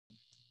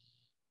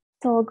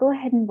So I'll go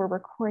ahead and we're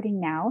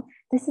recording now.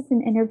 This is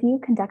an interview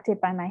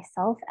conducted by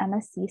myself, Emma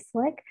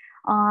Cieslik,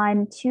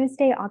 on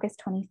Tuesday,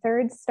 August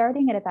 23rd,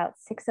 starting at about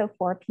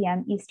 6:04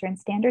 p.m. Eastern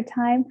Standard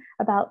Time,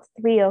 about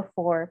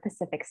 3:04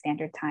 Pacific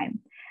Standard Time.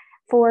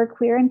 For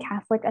Queer and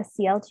Catholic, a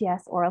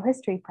CLGS oral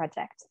history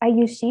project. I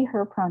use she,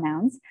 her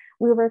pronouns.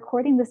 We're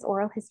recording this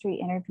oral history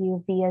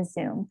interview via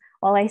Zoom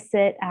while I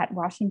sit at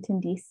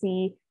Washington,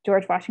 D.C.,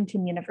 George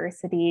Washington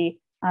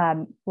University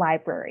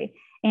Library.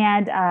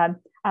 And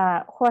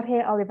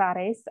Xorje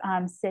Olivares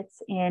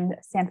sits in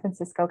San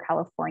Francisco,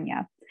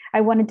 California.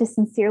 I wanted to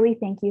sincerely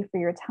thank you for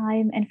your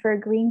time and for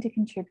agreeing to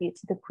contribute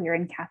to the Queer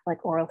and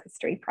Catholic Oral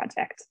History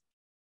Project.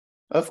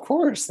 Of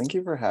course. Thank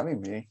you for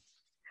having me.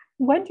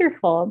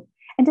 Wonderful.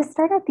 And to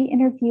start out the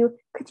interview,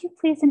 could you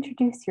please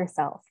introduce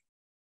yourself?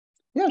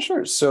 Yeah,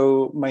 sure.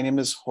 So my name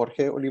is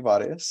Xorje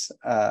Olivares.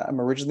 I'm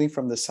originally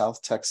from the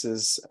South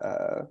Texas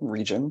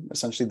region,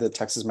 essentially the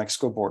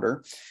Texas-Mexico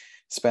border.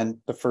 Spent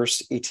the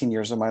first 18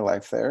 years of my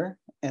life there.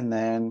 And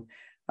then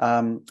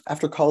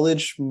after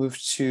college,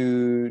 moved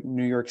to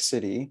New York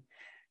City.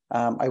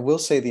 I will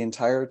say the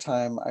entire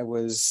time I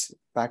was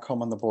back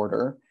home on the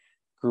border,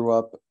 grew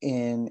up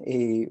in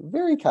a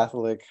very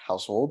Catholic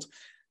household.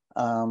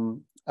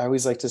 I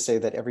always like to say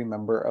that every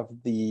member of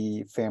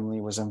the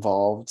family was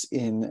involved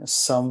in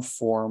some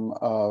form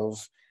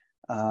of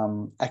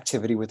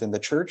activity within the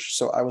church.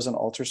 So I was an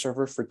altar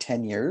server for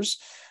 10 years.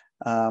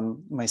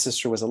 My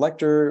sister was a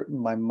lector.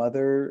 My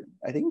mother,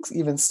 I think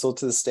even still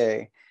to this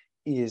day,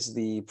 is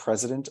the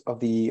president of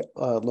the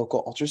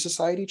local altar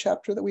society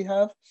chapter that we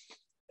have.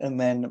 And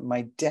then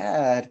my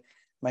dad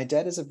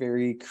is a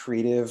very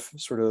creative,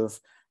 sort of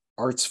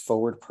arts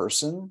forward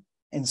person.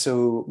 And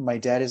so my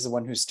dad is the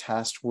one who's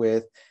tasked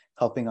with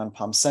helping on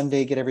Palm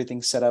Sunday, get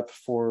everything set up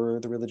for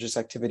the religious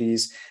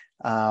activities,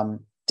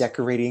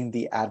 decorating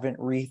the Advent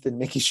wreath and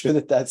making sure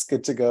that that's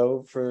good to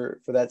go for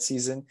that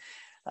season.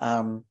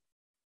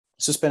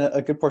 So spent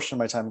a good portion of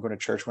my time going to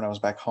church when I was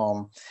back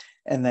home,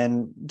 and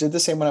then did the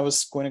same when I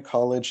was going to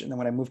college. And then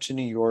when I moved to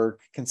New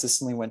York,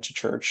 consistently went to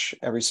church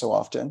every so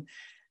often.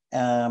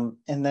 And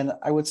then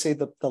I would say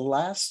the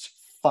last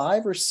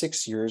 5 or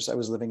 6 years I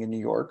was living in New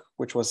York,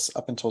 which was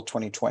up until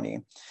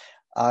 2020.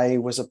 I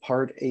was a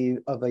part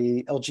of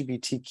a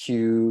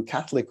LGBTQ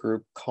Catholic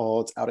group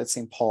called Out at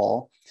St.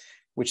 Paul,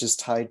 which is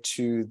tied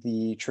to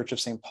the Church of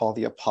St. Paul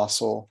the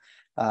Apostle,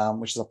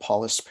 which is a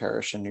Paulist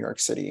parish in New York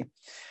City.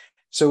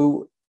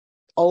 So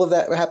all of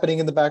that happening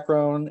in the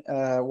background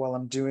while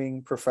I'm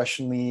doing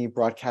professionally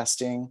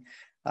broadcasting,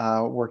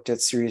 worked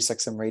at Sirius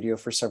XM radio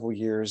for several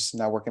years,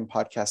 now work in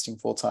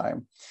podcasting full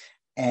time.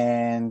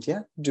 And yeah,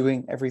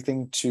 doing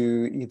everything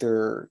to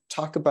either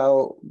talk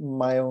about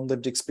my own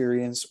lived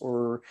experience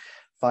or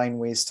find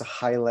ways to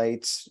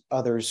highlight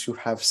others who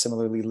have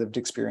similarly lived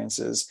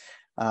experiences,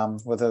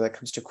 whether that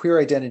comes to queer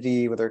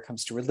identity, whether it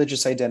comes to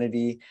religious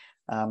identity,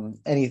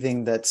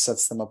 anything that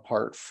sets them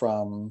apart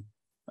from,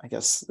 I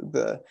guess,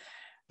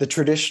 the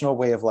traditional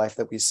way of life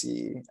that we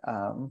see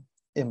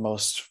in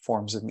most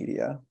forms of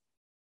media.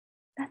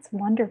 That's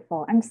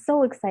wonderful. I'm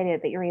so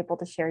excited that you're able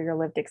to share your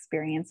lived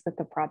experience with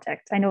the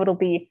project. I know it'll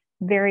be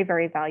very,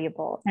 very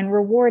valuable and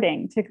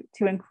rewarding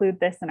to include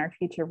this in our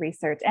future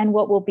research and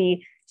what will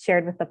be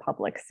shared with the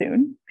public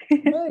soon.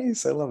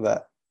 Nice. I love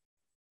that.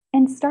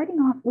 And starting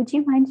off, would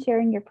you mind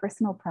sharing your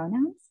personal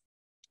pronouns?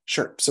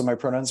 Sure. So my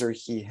pronouns are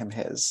he, him,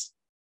 his.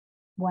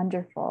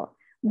 Wonderful.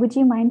 Would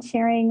you mind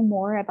sharing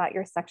more about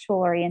your sexual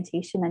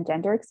orientation and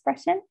gender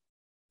expression?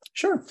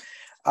 Sure.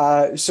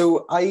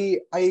 So I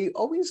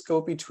always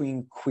go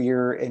between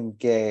queer and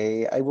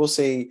gay. I will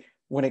say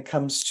when it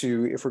comes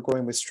to, if we're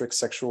going with strict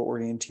sexual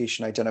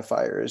orientation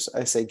identifiers,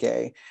 I say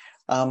gay.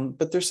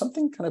 But there's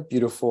something kind of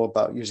beautiful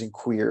about using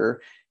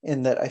queer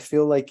in that I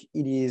feel like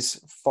it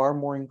is far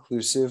more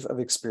inclusive of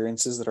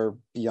experiences that are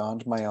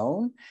beyond my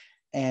own.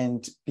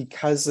 And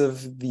because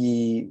of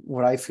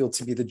what I feel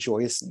to be the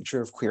joyous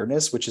nature of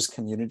queerness, which is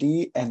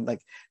community and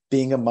like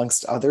being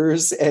amongst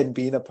others and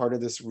being a part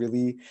of this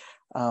really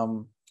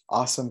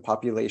awesome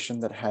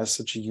population that has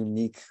such a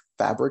unique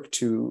fabric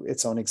to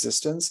its own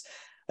existence,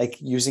 like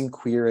using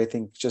queer, I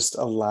think just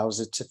allows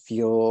it to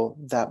feel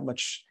that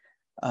much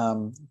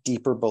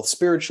deeper, both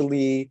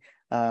spiritually,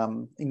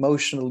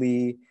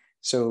 emotionally.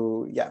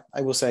 So yeah,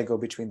 I will say I go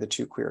between the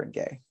two, queer and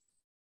gay.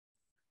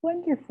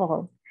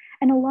 Wonderful.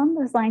 And along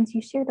those lines,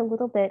 you shared a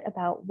little bit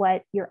about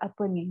what your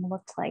upbringing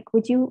looked like.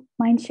 Would you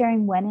mind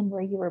sharing when and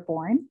where you were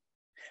born?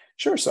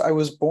 Sure. So I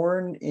was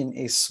born in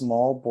a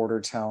small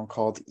border town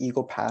called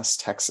Eagle Pass,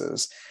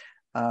 Texas.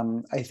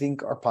 I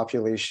think our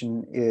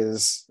population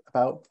is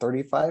about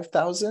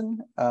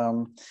 35,000.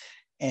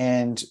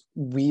 And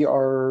we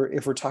are,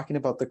 if we're talking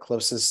about the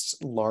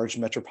closest large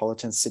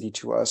metropolitan city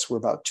to us, we're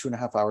about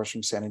 2.5 hours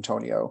from San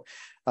Antonio,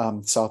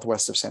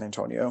 southwest of San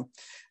Antonio.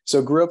 So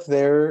grew up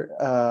there,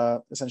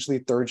 essentially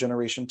third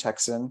generation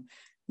Texan,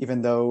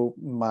 even though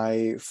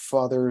my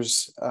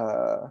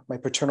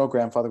paternal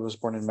grandfather was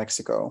born in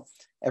Mexico.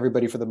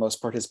 Everybody for the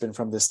most part has been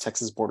from this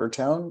Texas border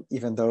town,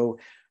 even though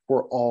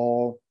we're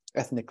all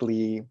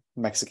ethnically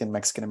Mexican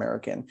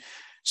American.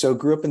 So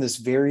grew up in this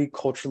very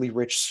culturally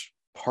rich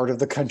part of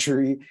the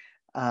country,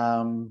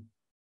 and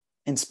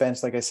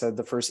spent, like I said,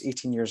 the first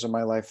 18 years of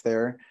my life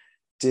there.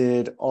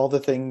 Did all the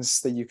things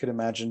that you could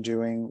imagine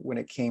doing when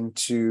it came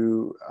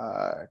to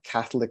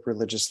Catholic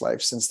religious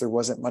life, since there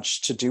wasn't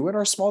much to do in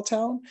our small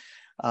town.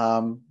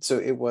 So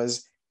it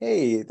was,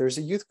 hey, there's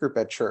a youth group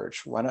at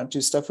church. Why not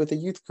do stuff with the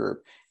youth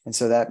group? And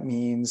so that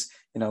means,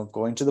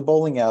 going to the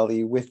bowling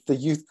alley with the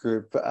youth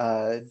group,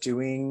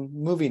 doing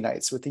movie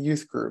nights with the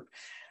youth group.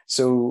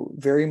 So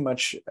very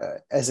much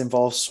as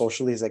involved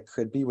socially as I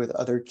could be with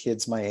other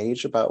kids my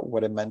age about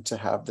what it meant to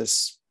have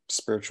this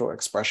spiritual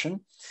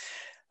expression.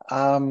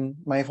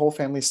 My whole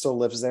family still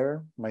lives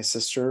there. My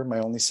sister, my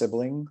only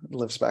sibling,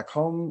 lives back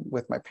home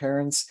with my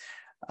parents.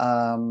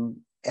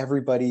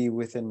 Everybody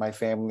within my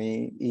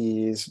family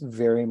is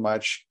very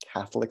much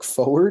Catholic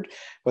forward,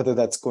 whether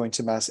that's going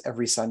to Mass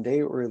every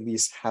Sunday or at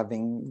least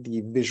having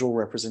the visual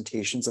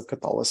representations of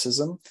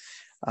Catholicism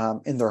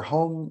in their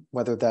home,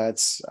 whether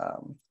that's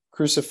a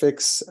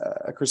crucifix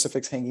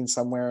hanging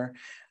somewhere,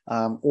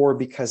 or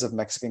because of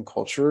Mexican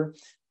culture,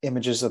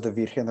 images of the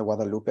Virgen de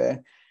Guadalupe.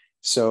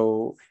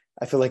 So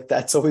I feel like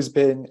that's always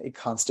been a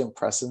constant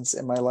presence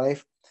in my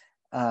life.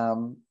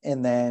 And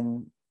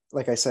then,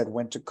 like I said,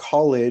 went to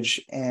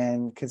college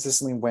and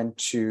consistently I went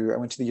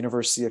to the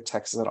University of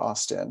Texas at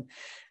Austin,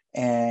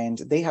 and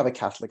they have a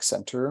Catholic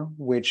center,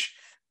 which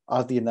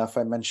oddly enough,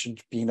 I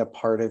mentioned being a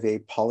part of a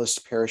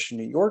polished parish in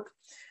New York.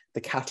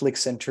 The Catholic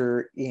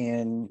center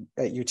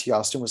at UT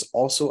Austin was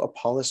also a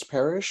polished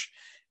parish.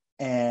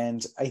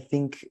 And I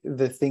think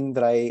the thing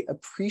that I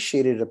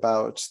appreciated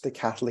about the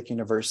Catholic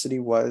University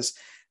was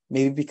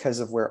maybe because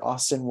of where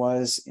Austin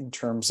was in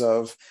terms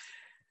of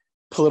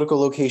political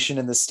location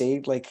in the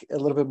state, like a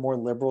little bit more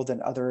liberal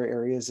than other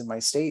areas in my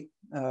state,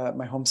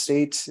 my home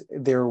state,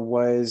 there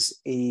was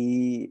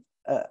a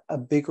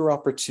bigger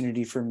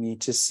opportunity for me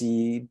to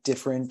see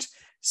different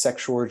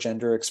sexual or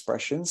gender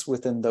expressions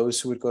within those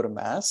who would go to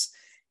Mass.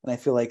 And I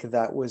feel like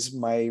that was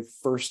my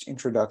first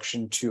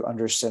introduction to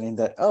understanding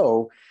that,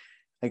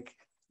 like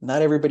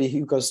not everybody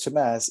who goes to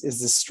Mass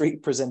is the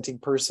straight presenting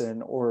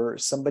person or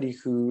somebody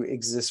who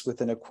exists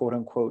within a quote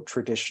unquote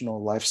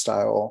traditional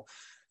lifestyle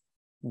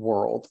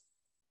world.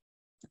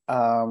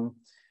 And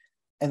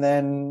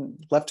then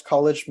left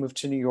college, moved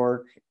to New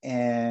York,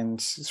 and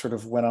sort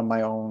of went on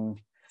my own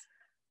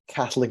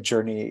Catholic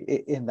journey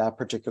in that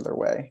particular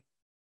way.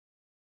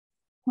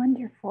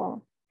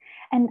 Wonderful.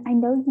 And I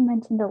know you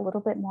mentioned a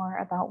little bit more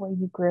about where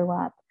you grew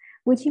up.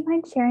 Would you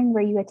mind sharing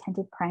where you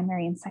attended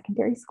primary and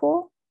secondary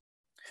school?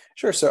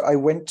 Sure. So I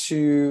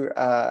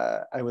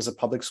was a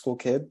public school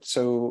kid.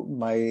 So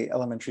my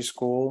elementary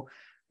school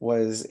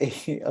was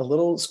a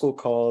little school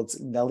called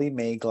Nellie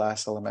Mae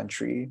Glass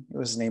Elementary. It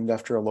was named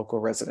after a local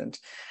resident.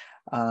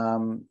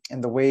 And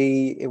the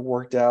way it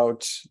worked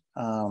out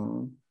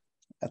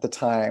at the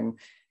time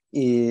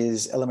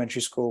is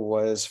elementary school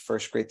was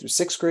first grade through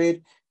sixth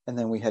grade. And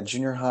then we had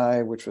junior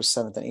high, which was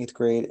seventh and eighth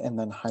grade, and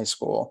then high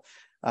school,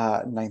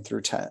 9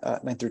 through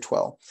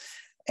 12.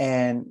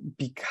 And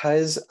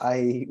because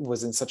I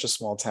was in such a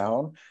small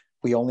town,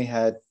 we only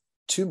had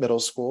 2 middle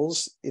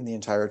schools in the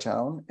entire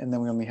town, and then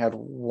we only had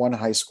 1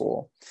 high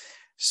school.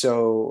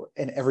 So,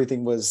 and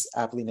everything was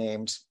aptly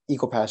named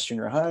Eagle Pass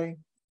Junior High,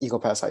 Eagle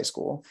Pass High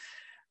School.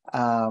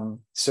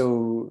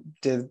 So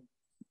did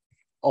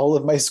all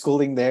of my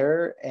schooling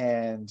there,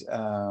 and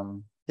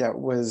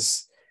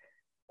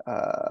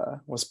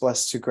was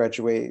blessed to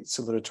graduate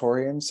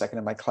salutatorian, second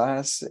in my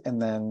class,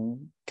 and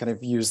then kind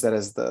of use that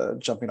as the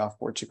jumping off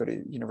board to go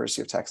to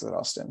University of Texas at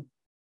Austin.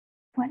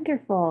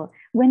 Wonderful.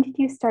 When did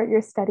you start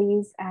your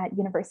studies at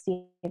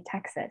University of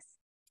Texas?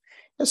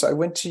 Yeah, so I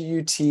went to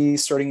UT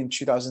starting in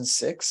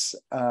 2006.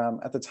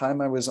 At the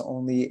time, I was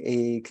only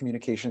a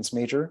communications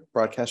major,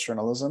 broadcast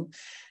journalism.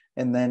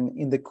 And then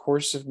in the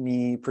course of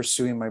me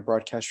pursuing my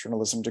broadcast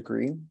journalism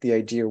degree, the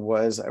idea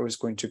was I was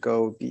going to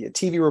go be a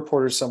TV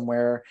reporter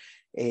somewhere,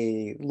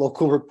 a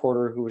local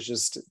reporter who was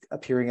just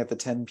appearing at the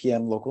 10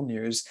 p.m. local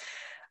news.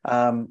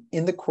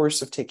 In the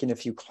course of taking a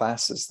few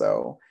classes,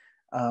 though,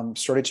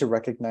 started to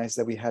recognize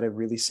that we had a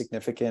really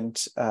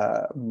significant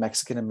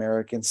Mexican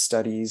American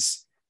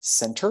Studies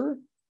Center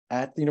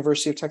at the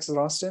University of Texas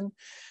at Austin.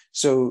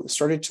 So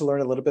started to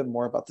learn a little bit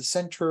more about the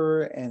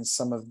center and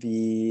some of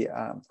the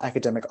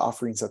academic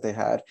offerings that they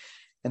had,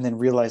 and then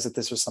realized that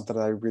this was something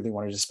that I really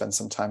wanted to spend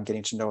some time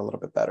getting to know a little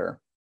bit better.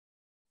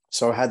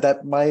 So I had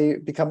that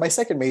become my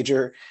second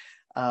major,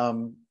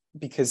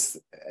 because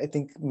I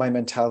think my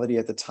mentality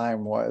at the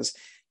time was,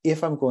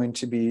 if I'm going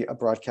to be a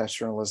broadcast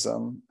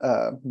journalism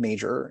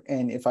major,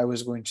 and if I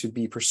was going to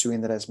be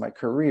pursuing that as my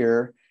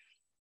career,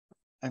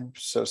 I'm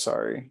so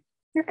sorry.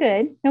 You're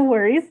good. No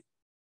worries.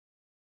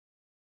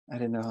 I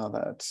didn't know how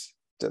that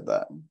did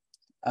that.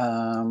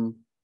 Can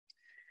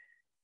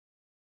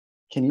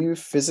you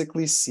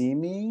physically see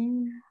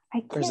me? I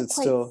can't quite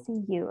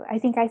see you. I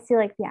think I see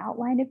like the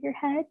outline of your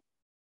head.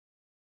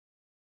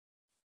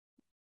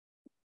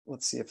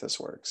 Let's see if this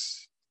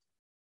works.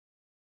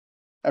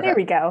 Okay. There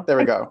we go. There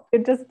we go.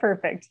 It's just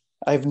perfect.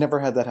 I've never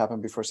had that happen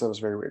before, so that was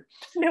very weird.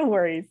 No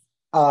worries.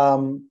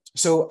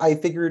 So I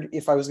figured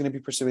if I was going to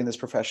be pursuing this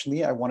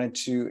professionally, if I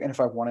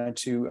wanted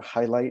to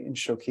highlight and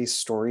showcase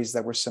stories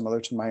that were similar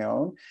to my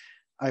own,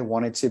 I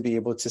wanted to be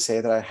able to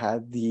say that I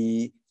had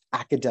the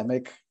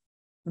academic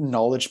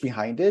knowledge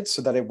behind it,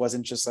 so that it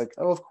wasn't just like,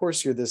 oh, of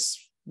course you're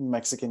this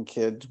Mexican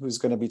kid who's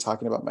going to be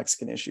talking about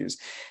Mexican issues.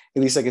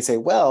 At least I could say,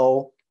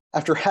 well,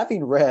 after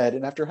having read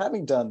and after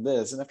having done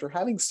this and after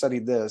having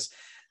studied this,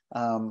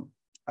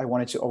 I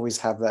wanted to always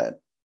have that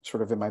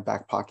sort of in my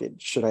back pocket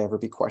should I ever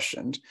be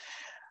questioned.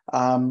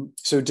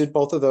 So did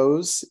both of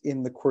those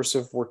in the course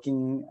of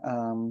working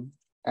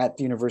at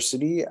the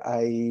university.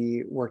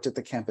 I worked at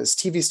the campus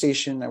TV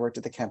station. I worked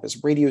at the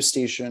campus radio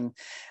station,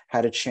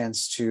 had a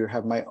chance to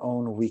have my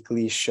own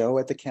weekly show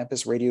at the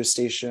campus radio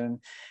station,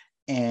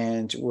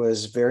 and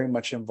was very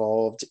much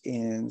involved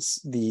in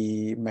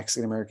the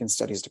Mexican American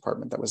Studies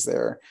department that was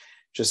there,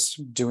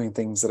 just doing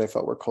things that I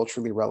felt were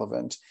culturally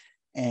relevant.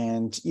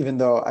 And even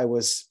though I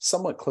was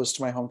somewhat close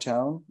to my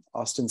hometown,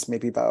 Austin's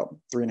maybe about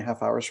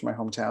 3.5 hours from my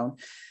hometown,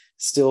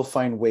 still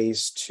find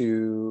ways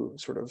to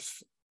sort of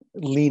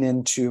lean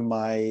into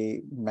my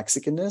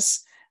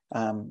Mexicanness,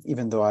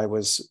 even though I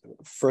was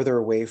further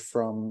away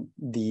from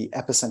the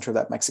epicenter of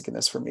that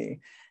Mexicanness for me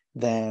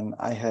than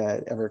I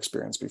had ever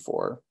experienced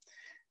before.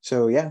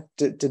 So yeah,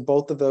 did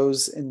both of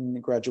those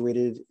and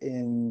graduated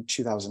in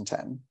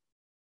 2010.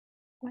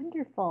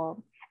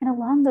 Wonderful. And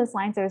along those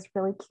lines, I was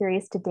really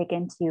curious to dig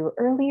into.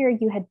 Earlier,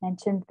 you had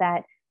mentioned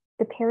that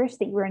the parish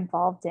that you were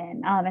involved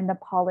in and the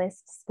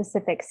Paulist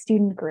specific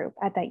student group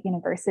at that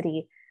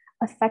university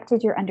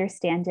affected your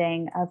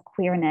understanding of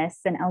queerness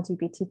and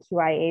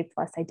LGBTQIA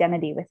plus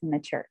identity within the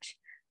church.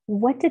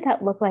 What did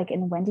that look like,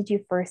 and when did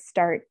you first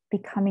start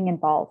becoming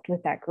involved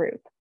with that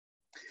group?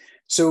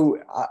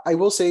 So I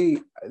will say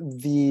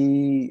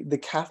the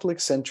Catholic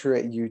Center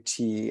at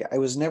UT, I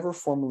was never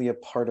formally a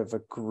part of a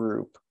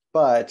group,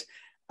 but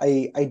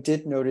I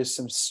did notice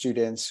some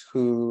students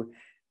who,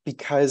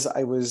 because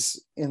I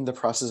was in the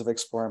process of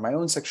exploring my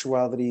own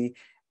sexuality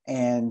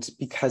and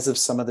because of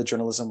some of the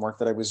journalism work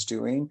that I was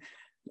doing,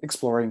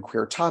 exploring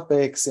queer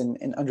topics and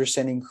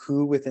understanding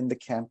who within the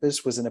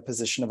campus was in a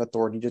position of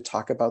authority to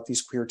talk about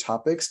these queer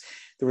topics,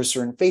 there were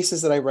certain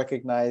faces that I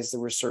recognized. There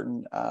were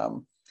certain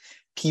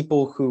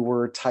people who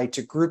were tied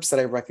to groups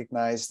that I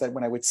recognized, that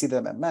when I would see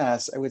them at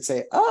Mass, I would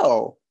say,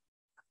 oh,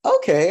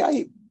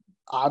 okay,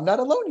 I'm not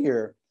alone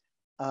here.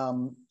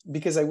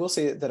 Because I will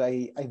say that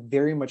I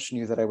very much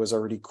knew that I was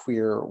already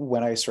queer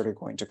when I started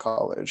going to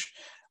college.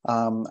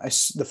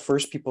 The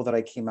first people that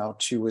I came out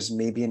to was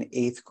maybe in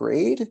 8th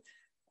grade,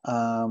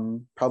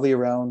 probably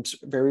around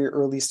very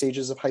early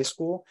stages of high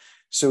school.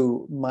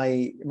 So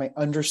my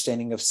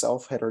understanding of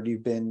self had already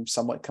been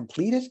somewhat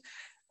completed.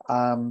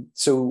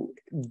 So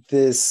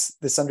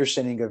this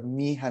understanding of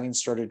me having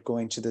started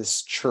going to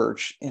this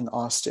church in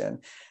Austin,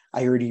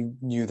 I already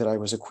knew that I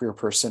was a queer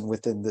person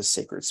within this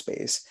sacred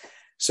space.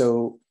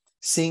 So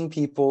seeing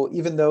people,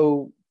 even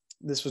though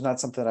this was not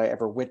something that I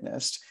ever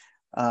witnessed,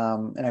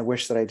 and I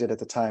wish that I did at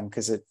the time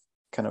because it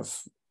kind of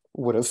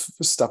would have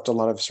stopped a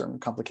lot of certain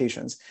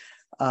complications,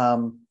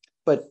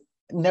 but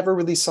never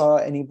really saw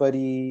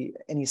any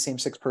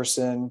same-sex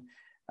person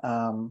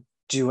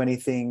do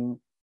anything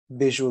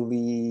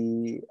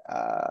visually,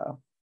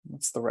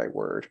 what's the right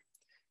word?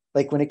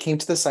 Like when it came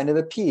to the sign of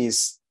the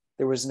peace,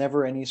 there was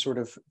never any sort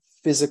of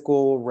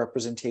physical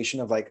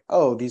representation of like,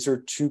 oh, these are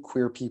two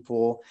queer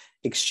people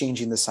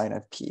exchanging the sign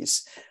of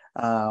peace.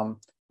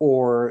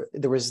 Or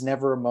there was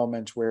never a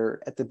moment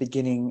where at the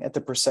beginning, at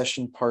the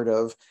procession part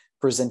of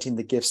presenting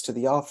the gifts to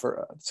the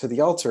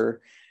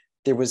altar,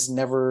 there was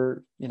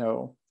never,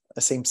 a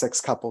same-sex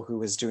couple who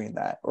was doing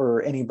that,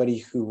 or anybody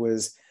who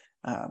was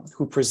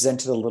who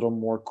presented a little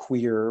more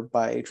queer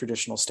by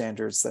traditional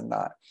standards than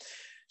not.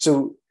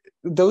 So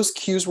those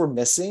cues were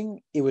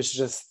missing. It was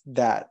just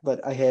that,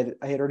 but I had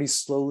already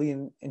slowly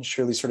and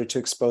surely started to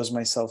expose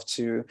myself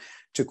to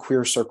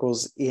queer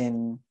circles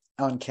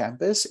on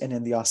campus and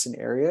in the Austin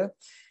area.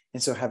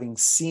 And so having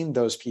seen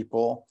those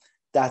people,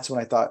 that's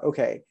when I thought,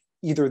 okay,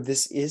 either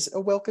this is a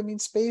welcoming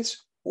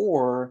space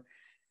or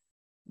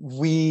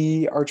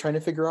we are trying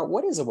to figure out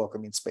what is a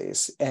welcoming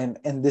space. And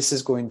this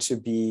is going to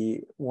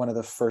be one of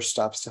the first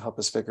stops to help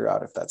us figure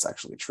out if that's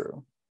actually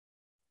true.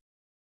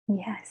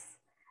 Yes.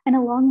 And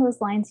along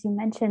those lines, you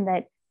mentioned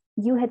that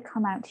you had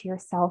come out to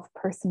yourself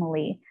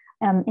personally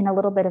in a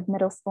little bit of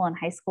middle school and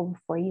high school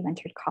before you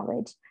entered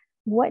college.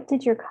 What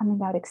did your coming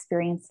out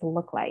experience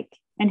look like?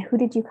 And who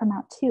did you come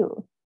out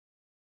to?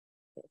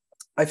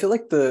 I feel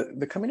like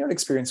the coming out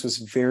experience was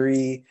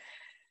very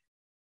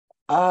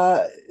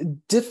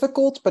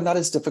difficult, but not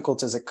as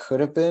difficult as it could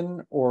have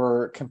been,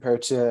 or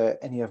compared to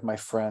any of my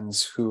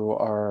friends who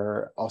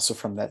are also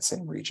from that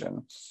same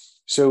region.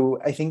 So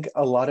I think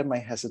a lot of my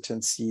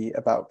hesitancy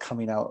about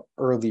coming out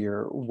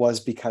earlier was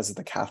because of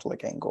the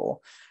Catholic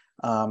angle.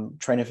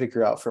 Trying to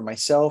figure out for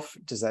myself,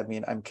 does that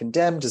mean I'm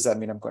condemned? Does that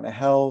mean I'm going to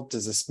hell?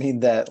 Does this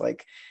mean that,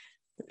 like,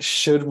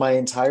 should my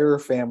entire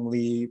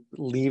family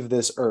leave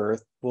this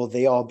earth, will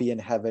they all be in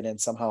heaven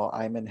and somehow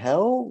I'm in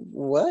hell?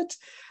 What?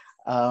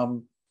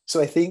 So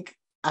I think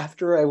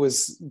after I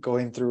was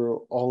going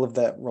through all of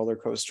that roller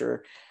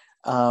coaster,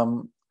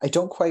 I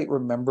don't quite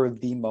remember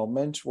the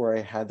moment where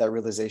I had that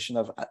realization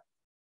of,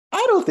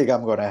 I don't think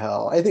I'm going to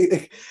hell. I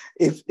think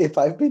if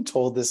I've been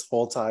told this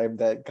whole time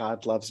that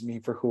God loves me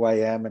for who I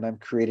am and I'm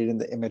created in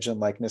the image and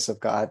likeness of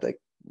God, like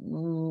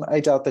I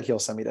doubt that he'll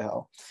send me to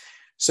hell.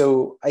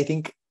 So I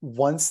think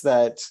once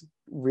that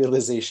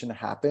realization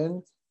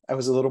happened, I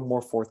was a little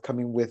more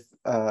forthcoming with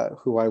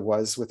who I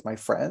was with my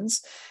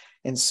friends.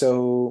 And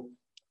so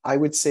I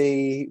would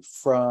say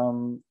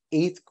from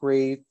eighth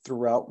grade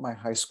throughout my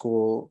high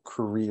school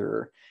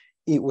career,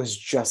 it was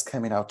just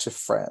coming out to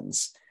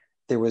friends.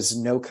 There was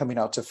no coming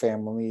out to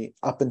family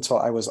up until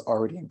I was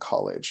already in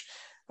college.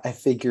 I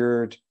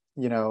figured,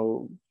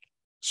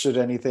 should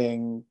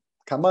anything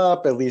come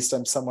up, at least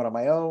I'm somewhat on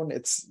my own.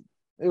 It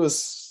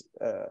was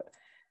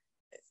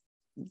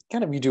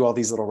kind of, you do all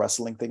these little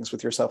wrestling things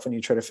with yourself when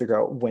you try to figure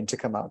out when to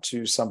come out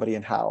to somebody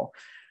and how.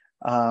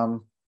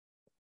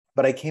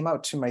 But I came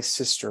out to my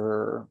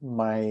sister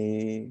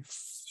my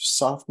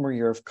sophomore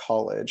year of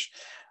college.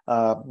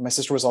 My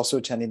sister was also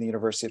attending the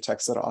University of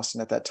Texas at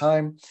Austin at that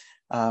time.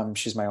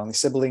 She's my only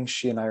sibling.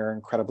 She and I are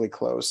incredibly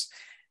close.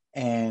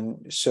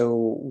 And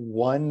so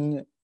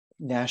one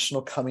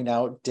National Coming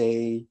Out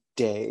Day,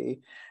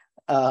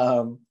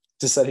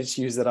 decided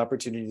to use that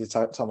opportunity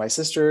to tell my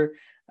sister.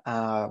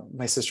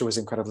 My sister was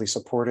incredibly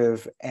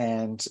supportive,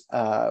 and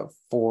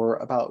for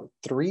about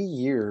 3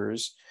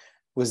 years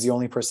was the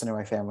only person in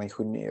my family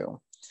who knew.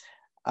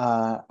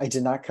 I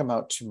did not come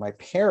out to my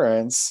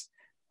parents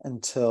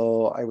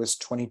until I was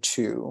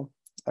 22.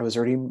 I was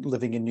already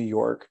living in New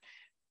York,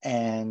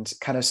 and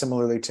kind of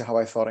similarly to how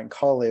I felt in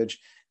college,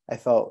 I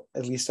felt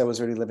at least I was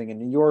already living in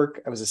New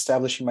York. I was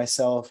establishing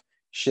myself.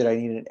 Shit, I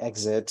need an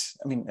exit.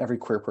 I mean, every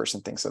queer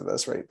person thinks of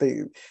this, right?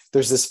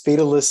 There's this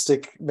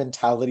fatalistic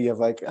mentality of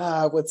like,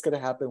 what's going to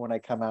happen when I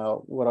come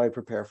out? What do I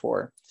prepare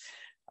for?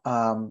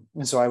 And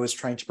so I was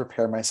trying to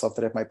prepare myself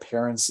that if my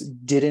parents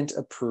didn't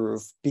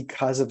approve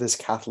because of this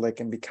Catholic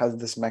and because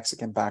of this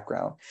Mexican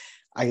background,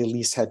 I at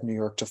least had New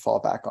York to fall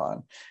back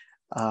on.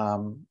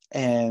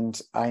 And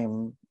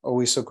I'm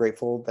always so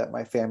grateful that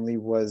my family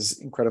was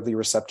incredibly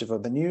receptive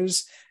of the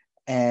news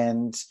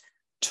and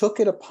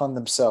took it upon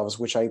themselves,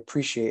 which I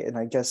appreciate. And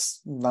I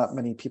guess not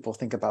many people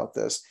think about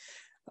this.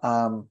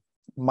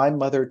 My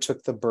mother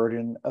took the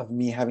burden of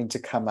me having to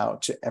come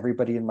out to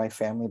everybody in my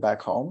family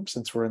back home,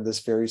 since we're in this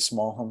very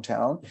small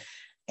hometown,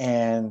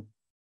 and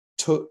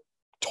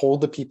told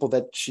the people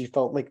that she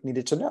felt like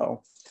needed to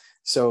know.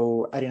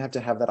 So I didn't have to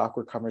have that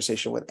awkward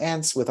conversation with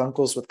aunts, with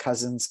uncles, with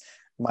cousins.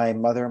 My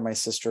mother and my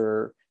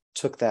sister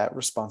took that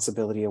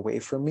responsibility away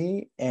from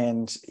me.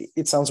 And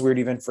it sounds weird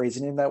even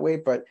phrasing it that way,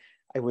 but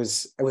I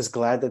was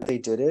glad that they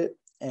did it.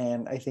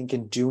 And I think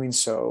in doing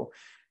so,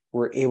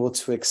 we're able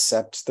to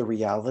accept the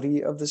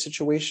reality of the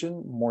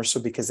situation, more so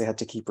because they had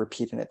to keep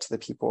repeating it to the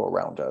people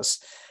around us.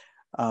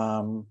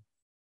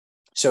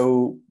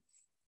 So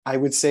I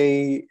would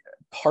say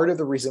part of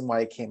the reason why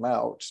I came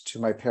out to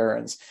my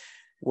parents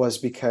was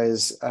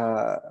because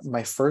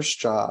my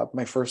first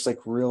like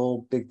real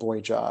big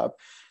boy job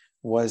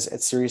was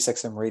at Sirius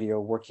XM radio,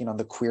 working on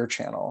the queer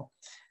channel.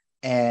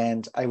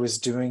 And I was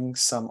doing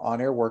some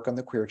on-air work on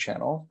the queer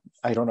channel.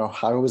 I don't know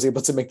how I was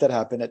able to make that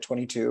happen at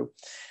 22,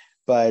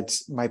 but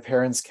my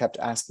parents kept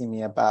asking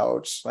me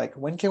about, like,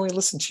 when can we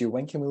listen to you?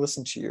 When can we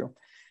listen to you?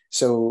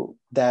 So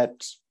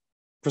that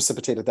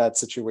precipitated that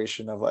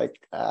situation of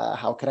like,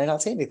 how can I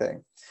not say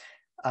anything?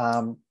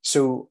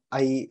 So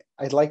I'd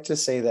like to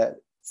say that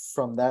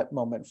from that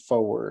moment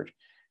forward,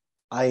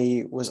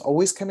 I was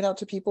always coming out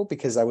to people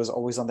because I was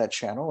always on that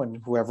channel, and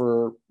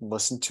whoever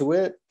listened to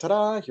it,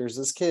 ta-da, here's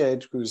this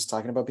kid who's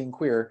talking about being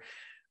queer.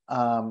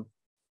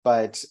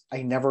 But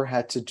I never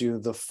had to do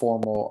the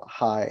formal,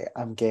 hi,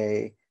 I'm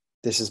gay,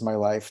 this is my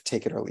life,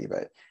 take it or leave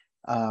it.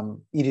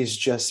 It has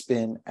just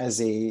been as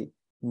a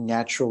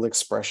natural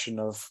expression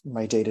of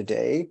my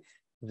day-to-day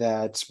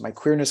that my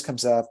queerness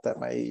comes up, that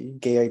my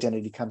gay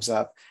identity comes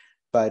up.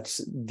 But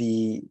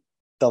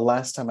the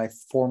last time I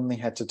formally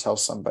had to tell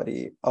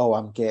somebody, oh,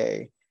 I'm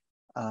gay,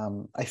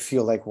 I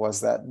feel like was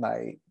that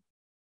night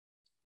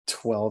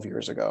 12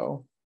 years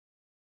ago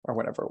or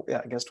whatever.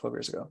 Yeah, I guess 12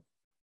 years ago.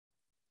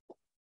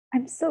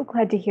 I'm so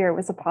glad to hear it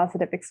was a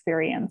positive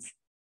experience,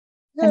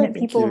 Yeah, and that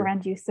thank people you.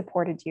 around you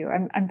supported you.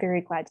 I'm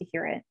very glad to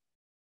hear it.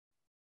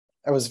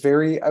 I was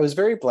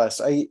very blessed.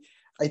 I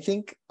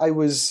think I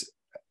will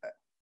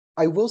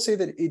say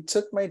that it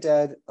took my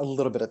dad a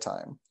little bit of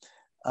time.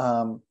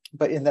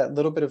 But in that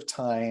little bit of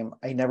time,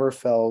 I never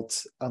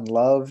felt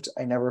unloved.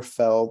 I never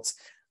felt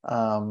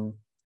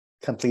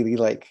completely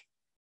like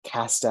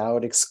cast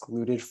out,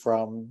 excluded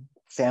from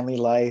family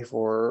life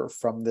or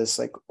from this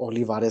like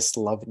Olivares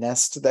love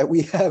nest that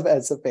we have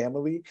as a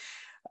family.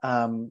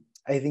 I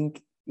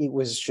think it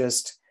was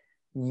just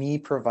me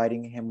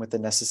providing him with the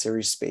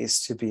necessary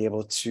space to be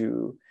able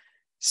to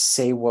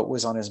say what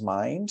was on his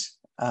mind,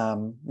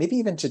 maybe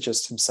even to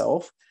just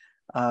himself.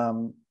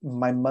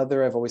 My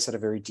mother, I've always had a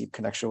very deep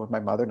connection with my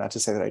mother, not to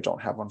say that I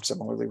don't have one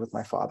similarly with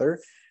my father.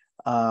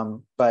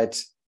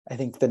 But I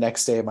think the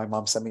next day my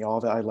mom sent me all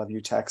the I love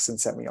you texts and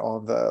sent me all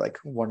the like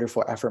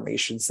wonderful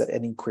affirmations that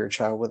any queer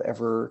child would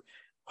ever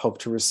hope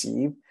to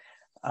receive.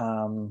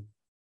 Um,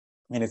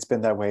 and it's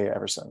been that way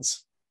ever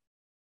since.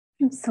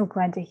 I'm so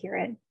glad to hear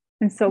it.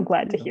 I'm so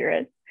glad to Yeah. hear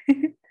it.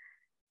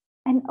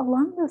 And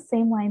along those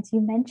same lines,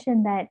 you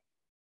mentioned that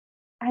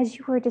as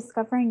you were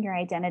discovering your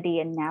identity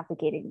and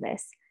navigating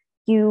this,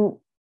 you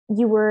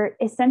were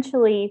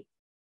essentially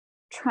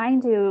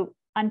trying to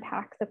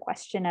unpack the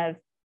question of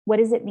what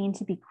does it mean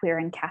to be queer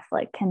and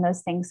Catholic? Can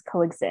those things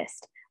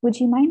coexist? Would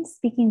you mind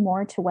speaking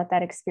more to what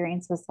that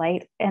experience was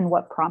like and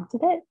what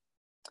prompted it?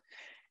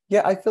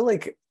 Yeah, I feel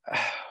like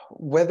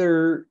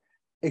whether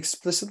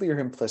explicitly or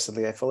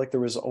implicitly, I feel like there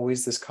was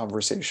always this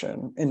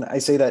conversation. And I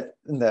say that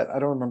in that I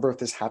don't remember if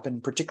this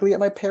happened particularly at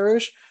my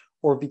parish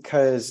or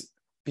because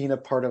being a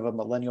part of a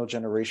millennial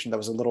generation that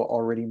was a little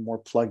already more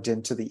plugged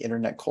into the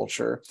internet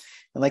culture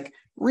and like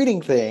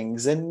reading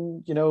things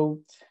and,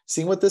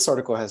 seeing what this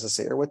article has to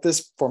say or what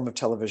this form of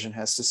television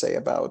has to say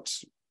about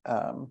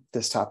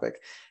this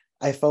topic.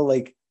 I felt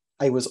like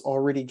I was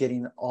already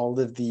getting all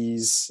of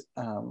these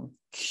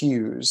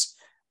cues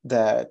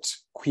that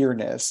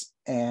queerness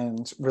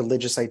and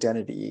religious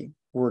identity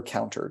were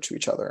counter to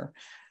each other.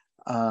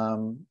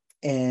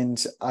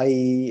 And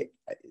I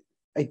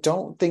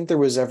don't think there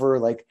was ever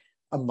like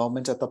a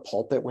moment at the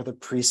pulpit where the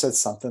priest said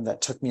something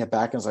that took me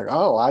aback and was like,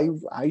 oh,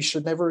 I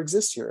should never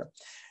exist here.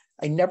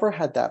 I never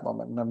had that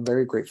moment, and I'm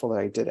very grateful that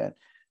I didn't.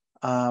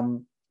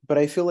 But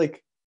I feel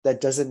like that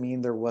doesn't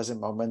mean there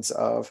wasn't moments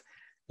of,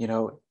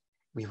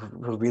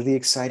 we're really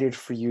excited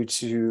for you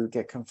to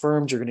get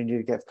confirmed. You're going to need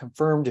to get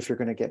confirmed if you're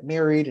going to get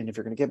married. And if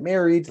you're going to get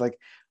married, like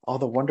all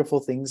the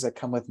wonderful things that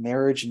come with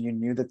marriage. And you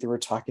knew that they were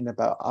talking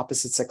about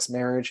opposite sex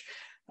marriage.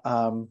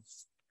 So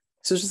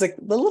it's just like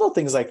the little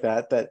things like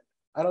that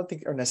I don't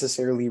think are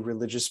necessarily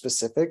religious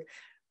specific,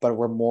 but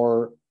were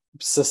more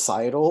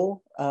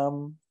societal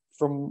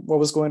from what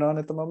was going on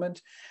at the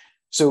moment.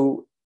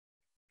 So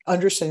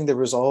understanding there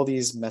was all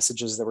these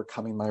messages that were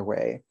coming my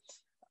way,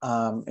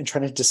 and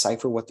trying to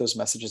decipher what those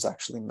messages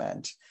actually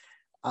meant.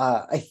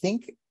 I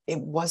think it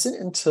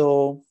wasn't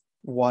until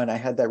I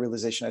had that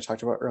realization I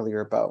talked about earlier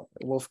about,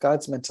 well, if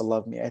God's meant to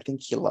love me, I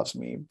think he loves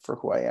me for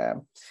who I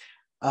am.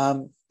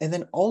 And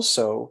then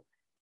also,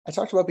 I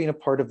talked about being a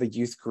part of a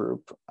youth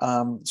group.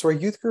 So our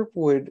youth group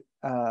would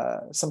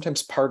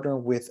sometimes partner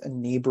with a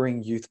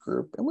neighboring youth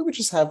group, and we would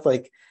just have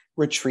like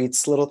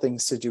retreats, little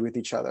things to do with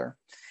each other.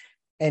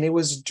 And it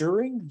was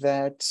during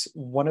that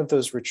one of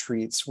those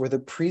retreats where the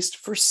priest,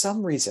 for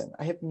some reason,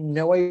 I have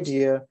no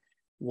idea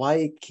why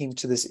it came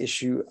to this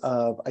issue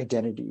of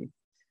identity,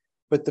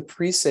 but the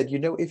priest said,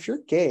 if you're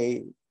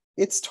gay,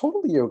 it's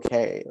totally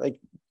okay. Like,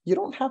 you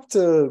don't have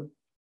to,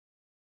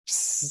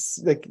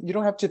 you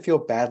don't have to feel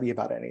badly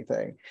about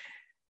anything.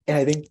 And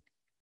I think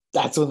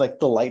that's when like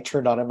the light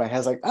turned on in my head. I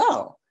was like,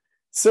 oh,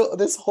 so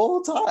this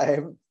whole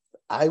time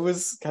I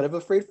was kind of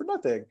afraid for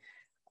nothing.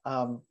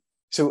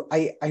 So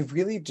I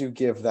really do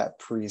give that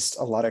priest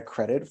a lot of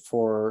credit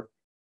for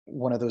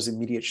one of those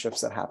immediate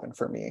shifts that happened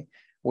for me,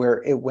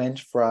 where it went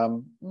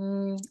from,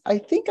 I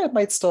think I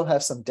might still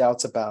have some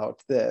doubts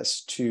about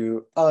this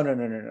to, oh,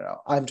 no,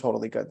 I'm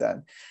totally good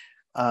then.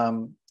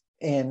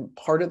 And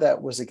part of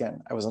that was,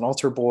 again, I was an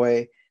altar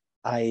boy.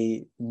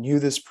 I knew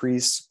this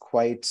priest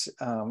quite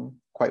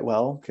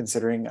well,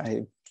 considering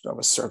I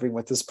was serving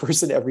with this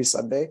person every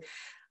Sunday.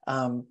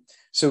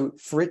 So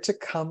for it to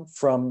come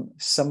from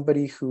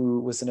somebody who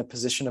was in a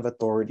position of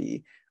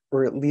authority,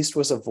 or at least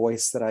was a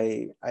voice that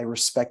I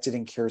respected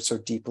and cared so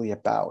deeply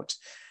about,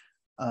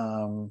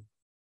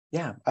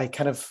 I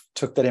kind of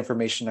took that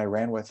information, I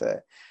ran with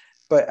it.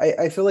 But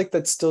I feel like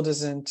that still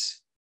didn't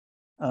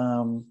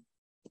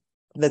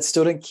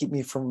keep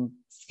me from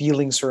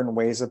feeling certain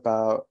ways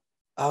about,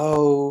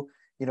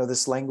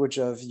 this language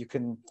of you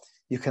can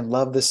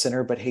love the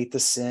sinner but hate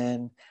the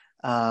sin.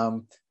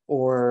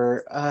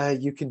 Or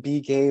you can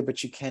be gay,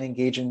 but you can't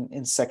engage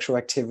in sexual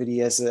activity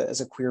as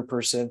a queer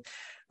person.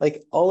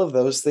 Like, all of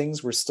those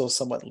things were still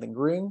somewhat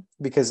lingering,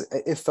 because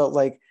it felt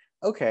like,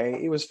 okay,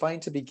 it was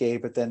fine to be gay,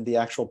 but then the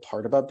actual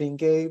part about being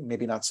gay,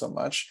 maybe not so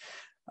much.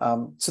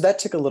 So that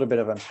took a little bit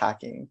of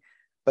unpacking.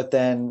 But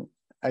then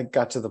I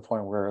got to the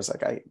point where I was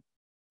like,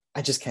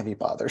 I just can't be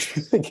bothered.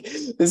 Like,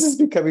 this is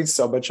becoming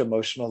so much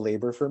emotional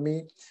labor for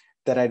me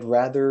that I'd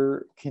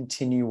rather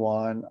continue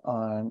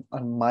on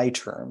my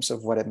terms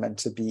of what it meant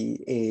to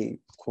be a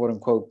quote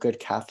unquote good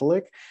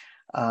Catholic,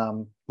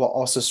 while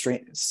also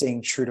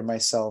staying true to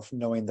myself,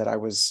 knowing that I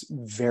was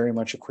very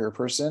much a queer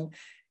person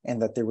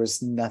and that there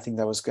was nothing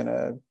that was going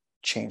to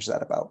change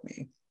that about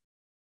me.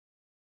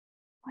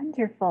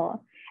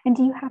 Wonderful. And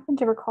do you happen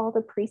to recall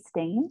the priest's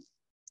name?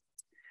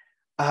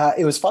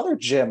 It was Father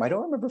Jim. I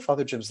don't remember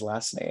Father Jim's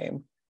last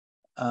name.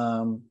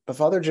 But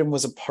Father Jim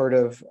was a part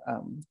of,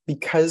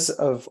 because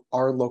of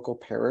our local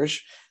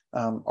parish,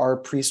 our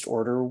priest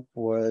order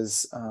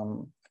was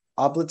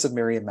Oblates of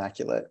Mary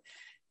Immaculate.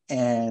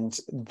 And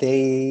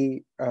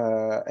they,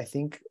 I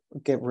think,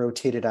 get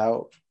rotated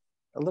out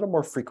a little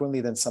more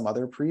frequently than some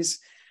other priests.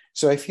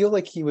 So I feel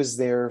like he was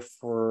there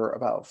for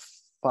about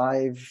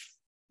 5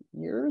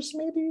 years,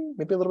 maybe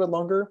a little bit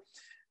longer.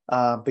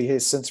 But he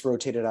has since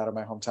rotated out of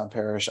my hometown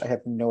parish. I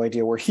have no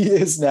idea where he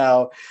is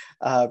now.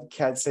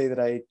 Can't say that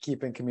I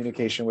keep in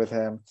communication with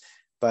him,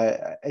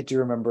 but I do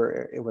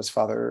remember it was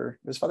Father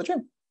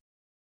Jim.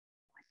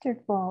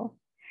 Wonderful.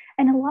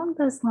 And along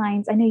those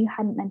lines, I know you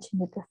hadn't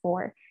mentioned it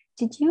before.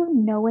 Did you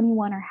know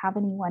anyone or have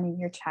anyone in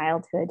your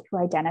childhood who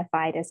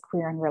identified as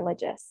queer and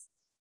religious?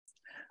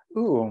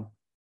 Ooh,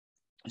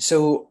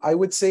 so I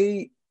would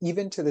say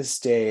even to this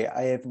day,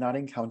 I have not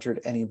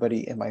encountered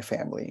anybody in my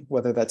family,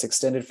 whether that's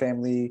extended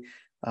family,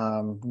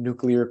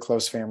 nuclear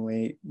close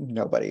family,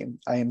 nobody.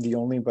 I'm the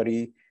only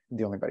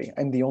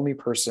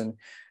person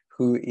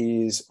who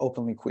is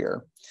openly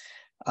queer.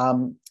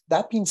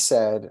 That being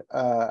said,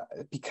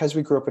 because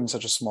we grew up in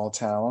such a small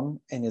town,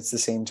 and it's the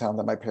same town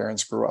that my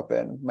parents grew up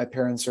in, my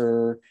parents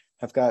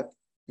have got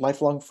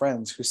lifelong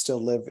friends who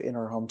still live in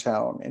our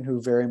hometown and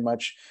who very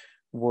much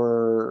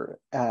were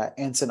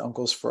aunts and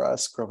uncles for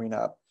us growing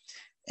up.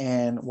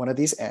 And one of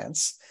these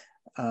aunts,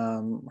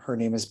 her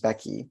name is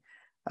Becky.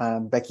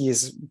 Becky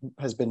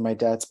has been my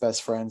dad's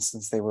best friend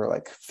since they were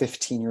like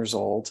 15 years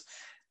old,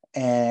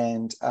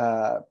 and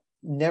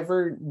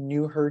never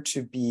knew her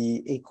to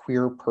be a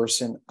queer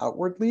person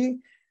outwardly,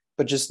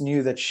 but just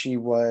knew that she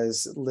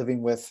was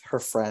living with her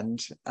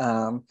friend.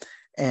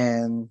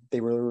 And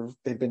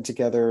they'd been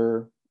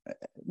together.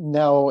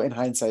 Now in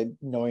hindsight,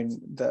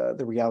 knowing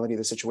the reality of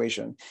the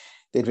situation,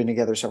 they'd been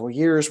together several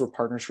years, were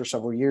partners for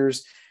several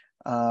years.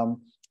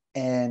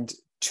 And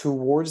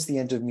towards the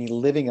end of me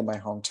living in my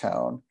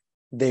hometown,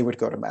 they would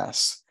go to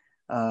mass.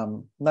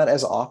 Not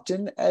as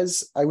often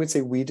as I would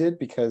say we did,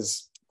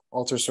 because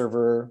altar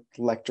server,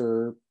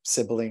 lector,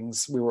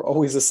 siblings, we were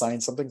always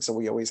assigned something, so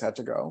we always had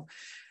to go.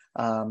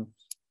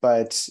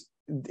 But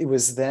it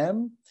was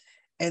them.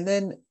 And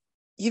then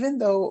even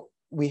though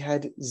we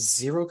had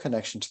zero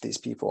connection to these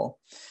people,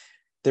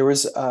 there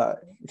was,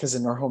 because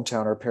in our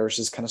hometown, our parish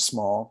is kind of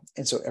small,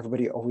 and so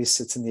everybody always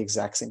sits in the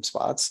exact same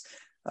spots.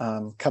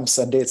 Come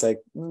Sunday, it's like,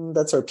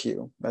 that's our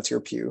pew. That's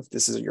your pew.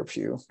 This is your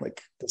pew.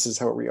 Like, this is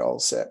how we all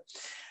sit.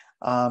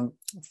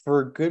 For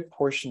a good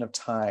portion of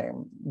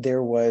time,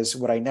 there was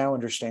what I now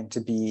understand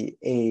to be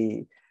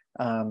a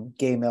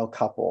gay male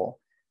couple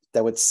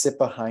that would sit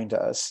behind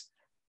us.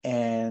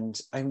 And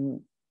I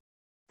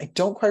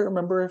don't quite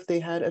remember if they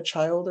had a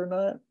child or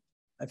not.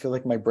 I feel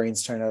like my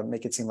brain's trying to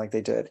make it seem like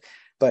they did.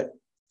 But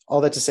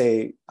all that to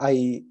say,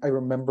 I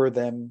remember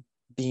them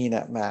being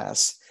at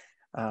mass.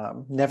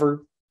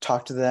 Never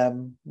talked to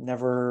them,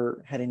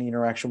 never had any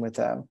interaction with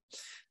them,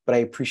 but I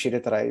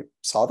appreciated that I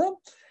saw them.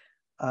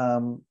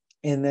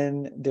 And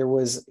then there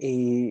was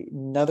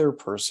another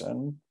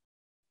person.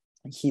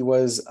 He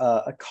was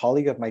a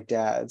colleague of my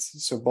dad's.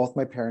 So both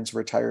my parents were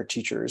retired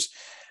teachers.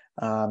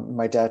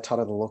 My dad taught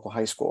at a local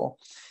high school.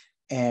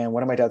 And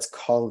one of my dad's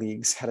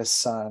colleagues had a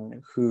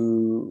son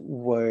who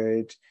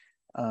would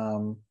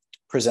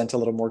present a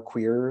little more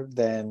queer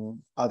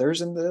than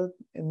others in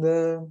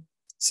the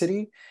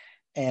city.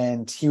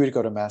 And he would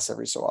go to mass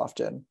every so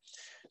often.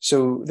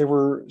 So there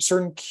were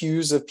certain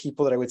cues of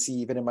people that I would see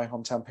even in my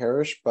hometown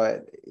parish,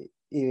 but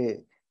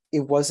it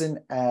wasn't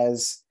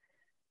as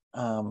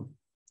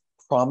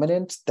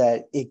prominent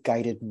that it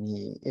guided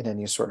me in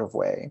any sort of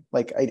way.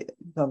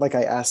 Not like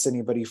I asked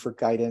anybody for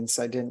guidance.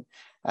 I didn't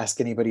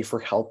ask anybody for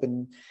help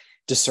in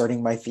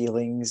discerning my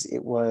feelings.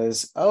 It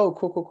was, oh,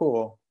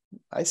 cool.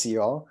 I see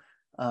y'all.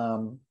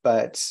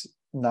 But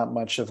not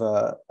much of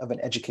an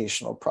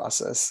educational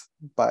process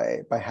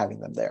by having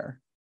them there.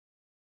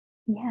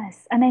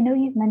 Yes, and I know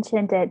you've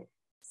mentioned it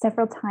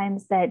several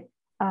times that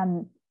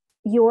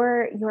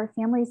your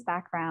family's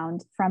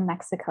background from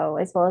Mexico,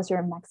 as well as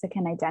your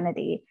Mexican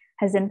identity,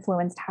 has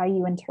influenced how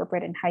you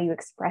interpret and how you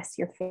express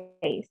your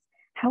faith.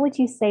 How would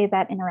you say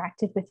that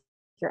interacted with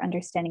your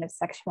understanding of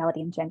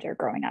sexuality and gender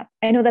growing up?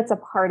 I know that's a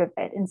part of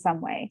it in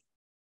some way.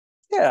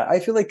 Yeah, I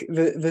feel like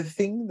the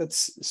thing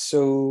that's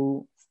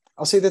so,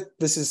 I'll say that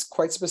this is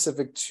quite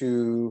specific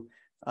to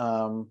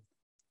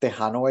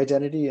Tejano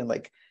identity and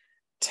like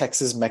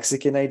Texas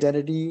Mexican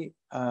identity,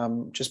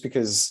 just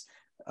because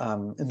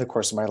in the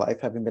course of my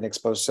life, having been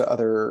exposed to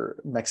other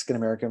Mexican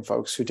American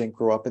folks who didn't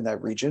grow up in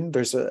that region,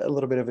 there's a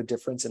little bit of a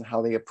difference in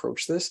how they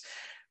approach this.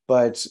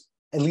 But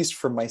at least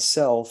for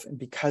myself, and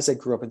because I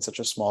grew up in such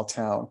a small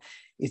town,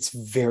 it's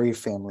very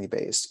family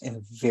based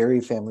and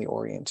very family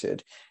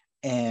oriented,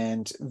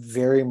 and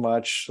very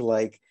much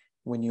like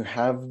when you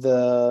have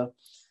the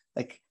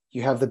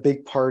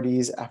big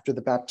parties after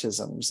the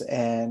baptisms,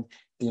 and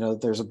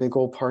there's a big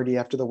old party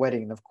after the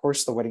wedding, and of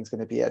course the wedding's going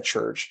to be at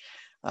church.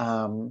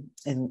 And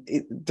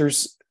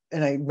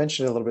I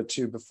mentioned a little bit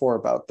too before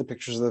about the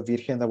pictures of the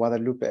Virgen de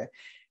Guadalupe.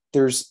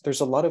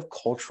 There's a lot of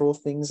cultural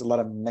things, a lot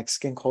of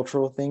Mexican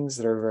cultural things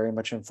that are very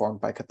much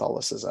informed by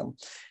Catholicism.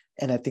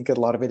 And I think a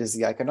lot of it is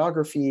the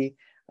iconography.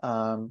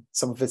 Some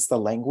of it's the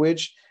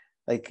language.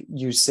 Like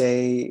you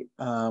say,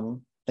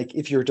 like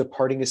if you're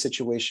departing a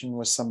situation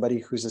with somebody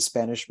who's a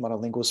Spanish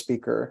monolingual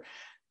speaker,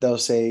 they'll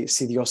say,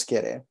 si Dios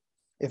quiere,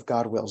 if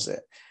God wills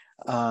it.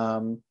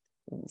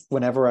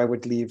 whenever I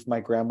would leave my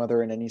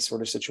grandmother in any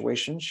sort of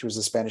situation, she was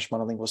a Spanish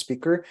monolingual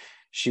speaker,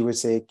 she would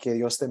say, que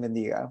Dios te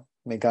bendiga,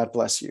 may God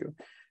bless you.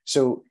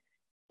 So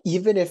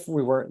even if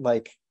we weren't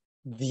like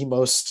the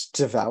most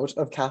devout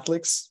of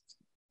Catholics,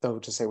 though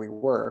to say we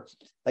were,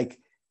 like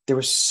there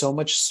was so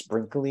much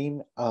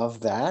sprinkling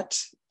of that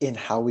in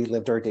how we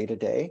lived our day to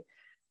day.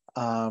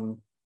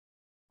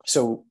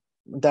 So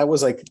that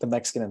was like the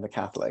Mexican and the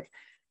Catholic.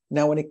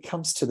 Now, when it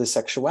comes to the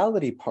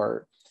sexuality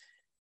part,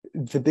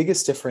 the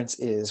biggest difference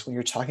is when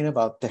you're talking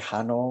about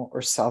Tejano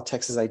or South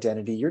Texas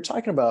identity, you're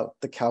talking about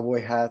the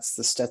cowboy hats,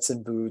 the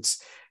Stetson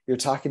boots, you're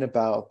talking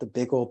about the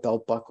big old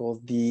belt buckle,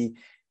 the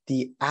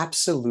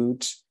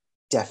absolute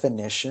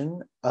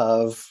definition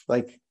of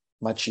like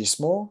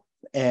machismo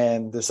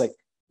and this like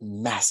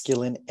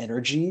masculine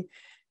energy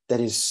that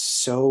is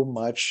so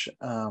much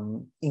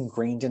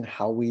ingrained in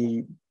how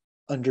we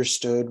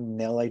understood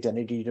male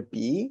identity to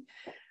be.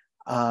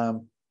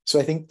 So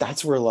I think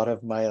that's where a lot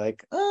of my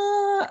like,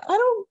 I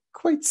don't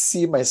quite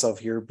see myself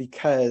here,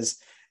 because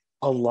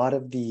a lot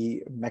of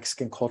the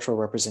Mexican cultural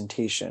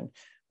representation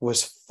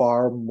was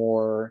far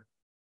more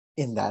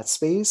in that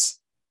space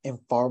and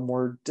far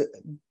more,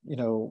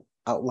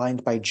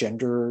 outlined by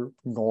gender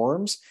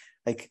norms.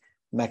 Like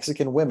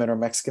Mexican women or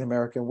Mexican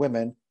American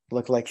women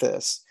look like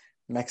this.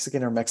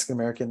 Mexican or Mexican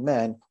American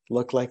men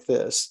look like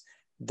this.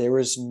 There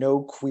is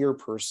no queer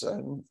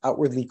person,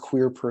 outwardly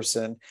queer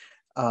person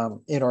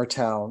in our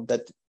town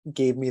that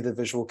gave me the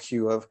visual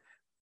cue of,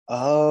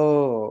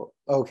 oh,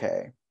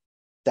 okay,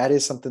 that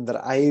is something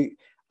that I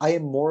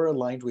am more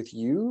aligned with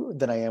you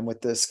than I am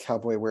with this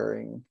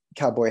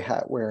cowboy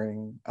hat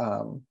wearing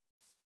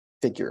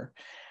figure.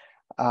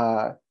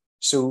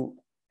 So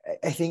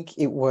I think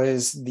it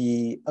was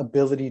the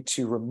ability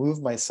to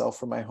remove myself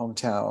from my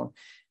hometown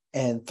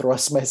and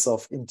thrust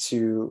myself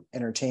into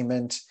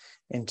entertainment,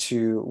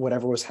 into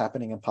whatever was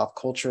happening in pop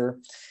culture.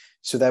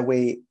 So that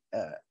way,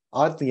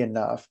 oddly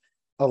enough,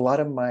 a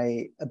lot of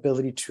my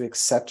ability to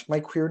accept my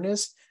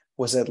queerness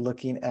was at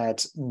looking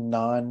at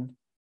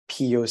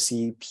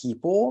non-POC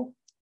people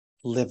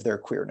live their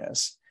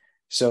queerness.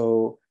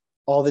 So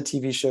all the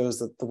TV shows,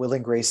 the Will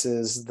and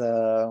Graces,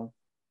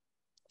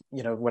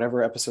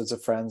 whatever episodes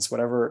of Friends,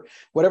 whatever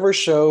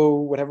show,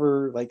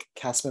 whatever like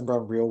cast member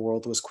on Real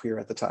World was queer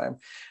at the time.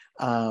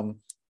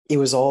 It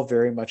was all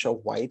very much a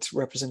white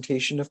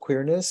representation of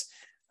queerness.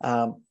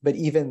 But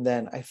even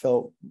then, I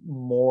felt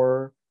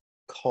more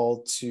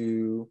called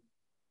to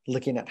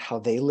looking at how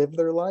they live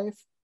their life,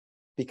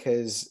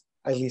 because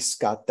I at least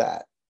got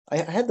that. I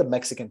had the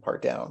Mexican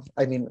part down.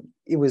 I mean,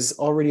 it was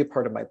already a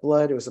part of my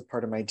blood. It was a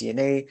part of my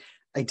DNA.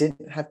 I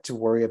didn't have to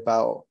worry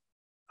about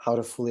how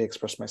to fully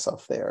express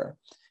myself there.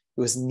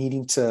 It was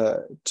needing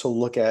to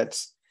look at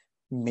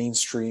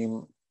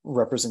mainstream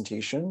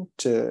representation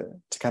to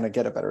kind of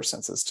get a better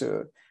sense as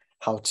to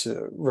how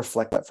to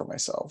reflect that for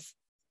myself.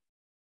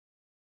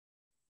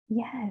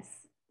 Yes,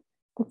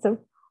 that's a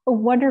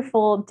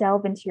wonderful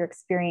delve into your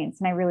experience,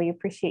 and I really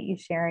appreciate you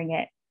sharing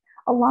it.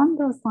 Along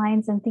those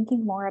lines, I'm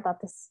thinking more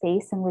about the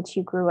space in which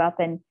you grew up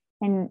and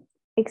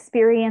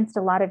experienced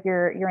a lot of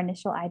your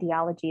initial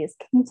ideologies.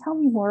 Can you tell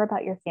me more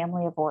about your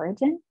family of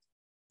origin?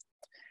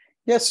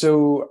 Yeah,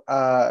 so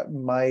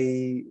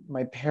my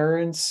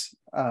parents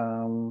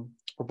were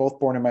both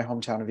born in my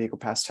hometown of Eagle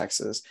Pass,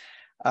 Texas.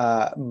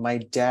 My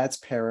dad's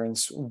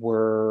parents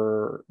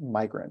were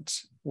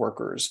migrant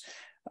workers.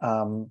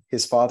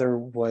 His father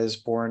was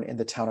born in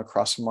the town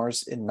across from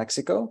ours in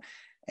Mexico,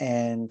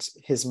 and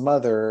his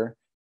mother,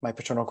 my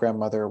paternal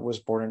grandmother, was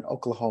born in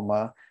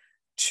Oklahoma,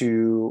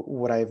 to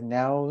what I've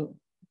now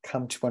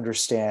come to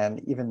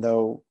understand, even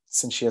though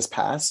since she has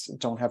passed,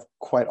 don't have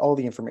quite all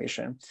the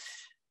information,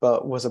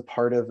 but was a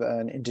part of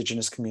an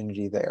indigenous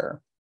community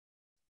there.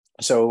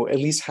 So at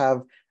least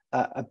have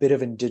a bit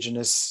of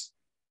indigenous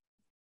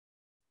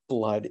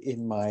blood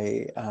in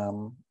my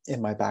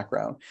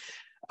background.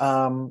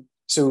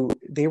 So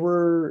they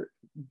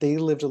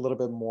lived a little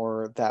bit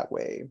more that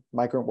way.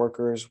 Migrant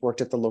workers, worked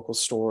at the local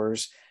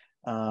stores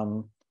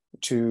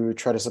to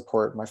try to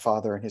support my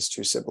father and his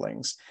two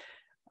siblings.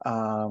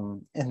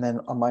 And then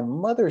on my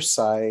mother's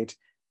side,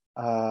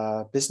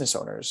 business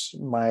owners.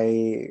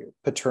 My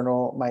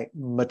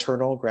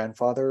maternal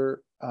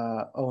grandfather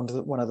owned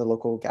one of the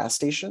local gas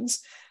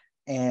stations.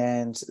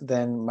 And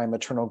then my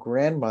maternal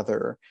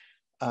grandmother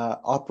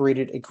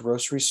operated a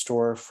grocery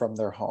store from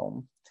their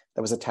home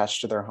that was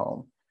attached to their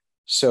home.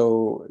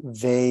 So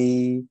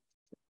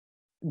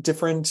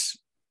different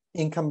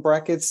income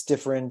brackets,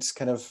 different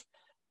kind of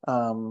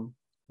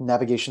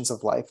navigations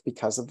of life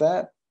because of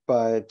that.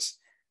 But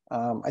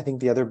I think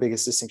the other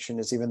biggest distinction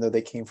is, even though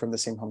they came from the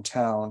same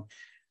hometown,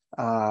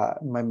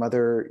 my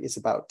mother is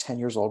about 10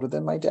 years older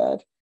than my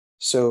dad.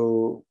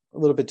 So a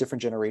little bit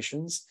different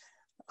generations,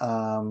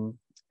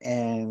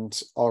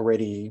 and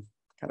already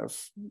kind of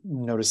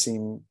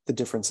noticing the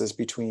differences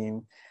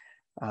between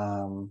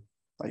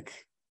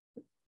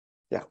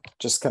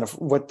just kind of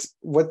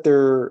what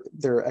their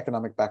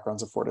economic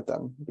backgrounds afforded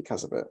them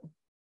because of it.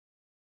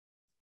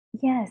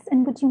 Yes,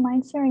 and would you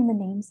mind sharing the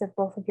names of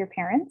both of your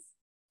parents?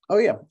 Oh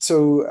yeah.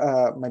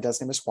 So my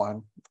dad's name is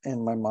Juan,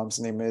 and my mom's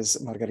name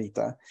is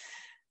Margarita,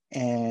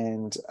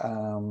 and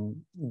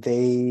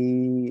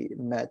they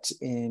met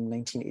in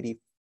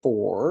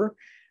 1984.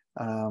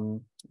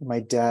 My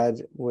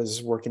dad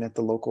was working at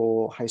the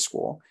local high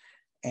school,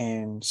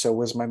 and so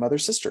was my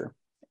mother's sister.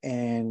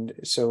 And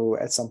so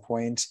at some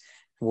point,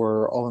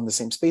 we're all in the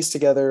same space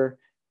together,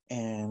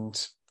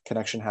 and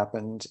connection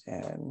happened,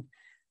 and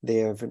they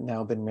have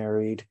now been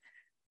married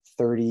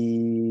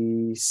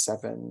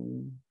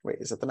 37. Wait,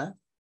 is that the math?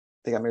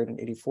 They got married in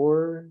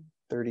 84,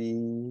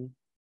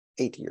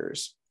 38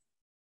 years.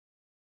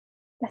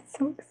 That's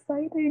so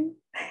exciting.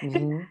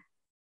 Mm-hmm.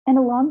 And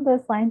along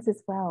those lines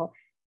as well,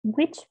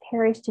 which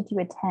parish did you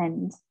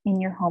attend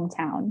in your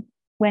hometown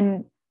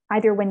when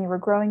either when you were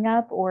growing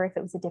up or if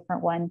it was a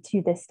different one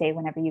to this day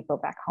whenever you go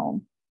back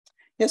home?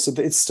 Yeah, so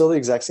it's still the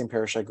exact same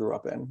parish I grew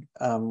up in.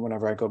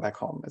 Whenever I go back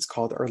home, it's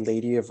called Our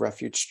Lady of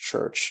Refuge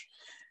Church,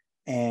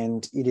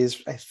 and it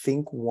is, I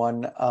think,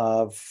 one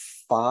of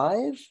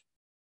 5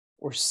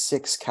 or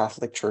 6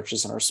 Catholic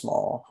churches in our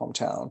small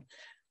hometown.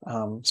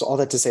 So all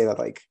that to say that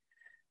like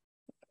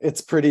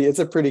it's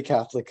a pretty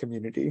Catholic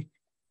community.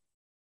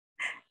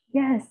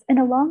 Yes. And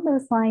along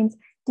those lines,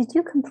 did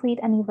you complete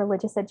any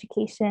religious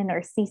education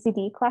or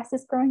CCD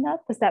classes growing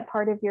up? Was that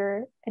part of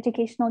your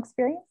educational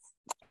experience?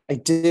 I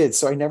did.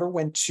 So I never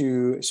went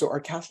to, so our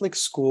Catholic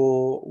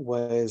school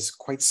was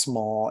quite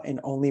small and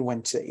only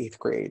went to 8th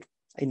grade.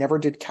 I never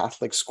did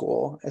Catholic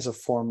school as a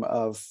form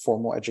of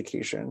formal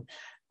education,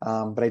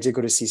 but I did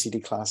go to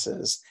CCD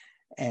classes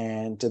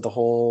and did the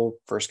whole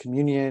First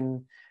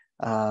Communion,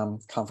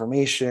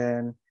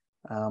 confirmation,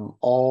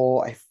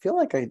 all. I feel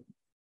like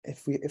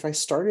if I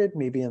started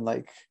maybe in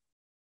like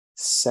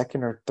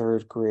 2nd or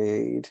 3rd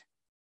grade,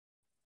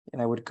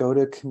 and I would go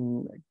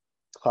to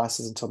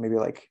classes until maybe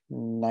like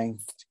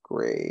 9th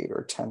grade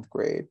or 10th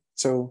grade.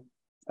 So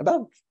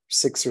about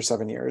 6 or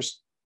 7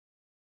 years.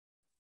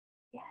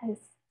 Yes.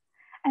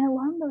 And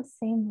along those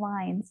same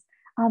lines,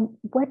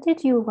 what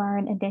did you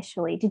learn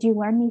initially? Did you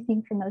learn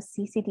anything from those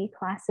CCD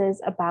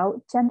classes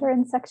about gender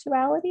and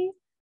sexuality?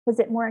 Was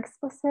it more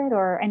explicit,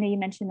 or I know you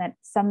mentioned that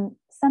some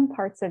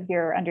parts of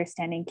your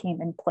understanding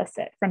came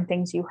implicit from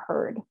things you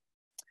heard.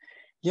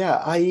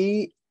 Yeah,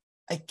 I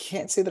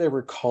can't say that I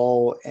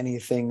recall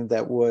anything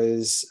that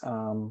was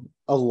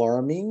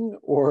alarming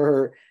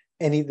or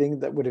anything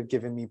that would have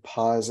given me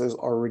pause as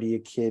already a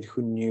kid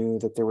who knew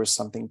that there was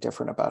something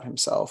different about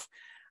himself.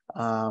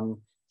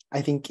 Um,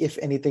 I think if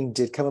anything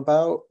did come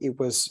about, it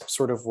was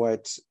sort of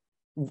what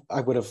I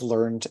would have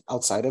learned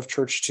outside of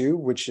church too,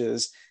 which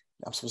is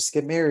I'm supposed to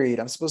get married.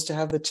 I'm supposed to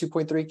have the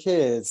 2.3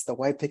 kids, the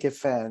white picket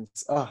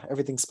fence. Oh,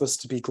 everything's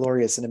supposed to be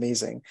glorious and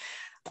amazing.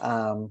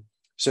 Um,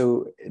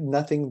 so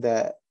nothing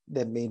that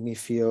made me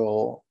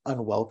feel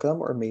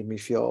unwelcome or made me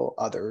feel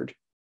othered.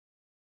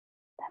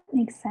 That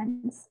makes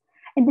sense.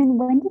 And then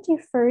when did you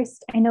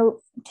first, I know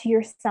to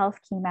yourself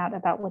came out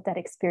about what that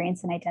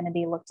experience and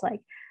identity looked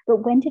like,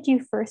 but when did you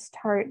first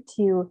start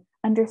to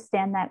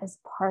understand that as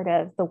part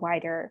of the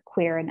wider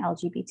queer and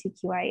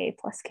LGBTQIA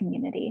plus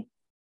community?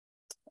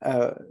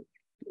 Uh,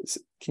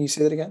 can you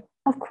say that again?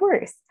 Of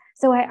course.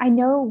 So I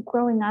know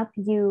growing up,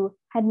 you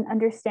had an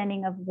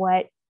understanding of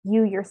what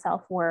you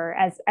yourself were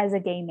as a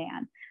gay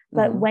man.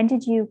 But Mm-hmm. when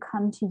did you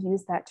come to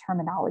use that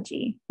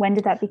terminology? When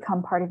did that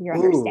become part of your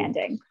Ooh,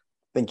 understanding?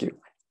 thank you.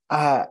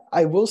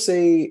 I will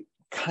say,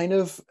 kind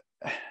of,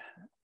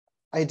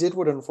 I did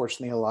what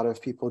unfortunately a lot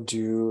of people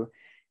do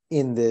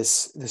in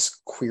this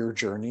queer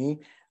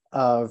journey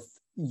of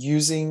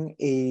using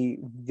a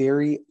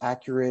very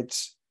accurate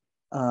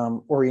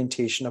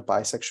orientation of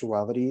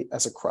bisexuality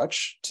as a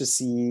crutch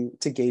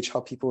to gauge how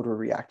people would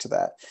react to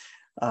that.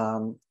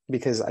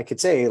 Because I could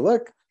say,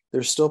 look,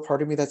 there's still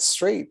part of me that's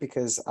straight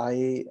because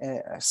I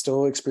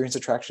still experience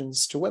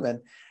attractions to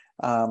women,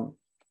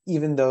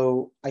 even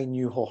though I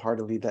knew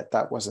wholeheartedly that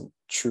that wasn't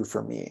true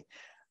for me.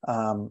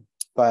 Um,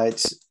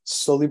 but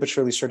slowly but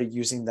surely started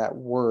using that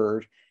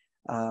word,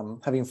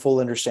 having full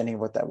understanding of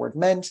what that word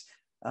meant,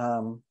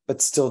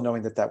 but still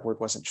knowing that that word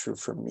wasn't true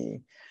for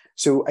me.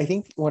 So I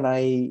think when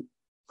I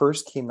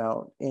first came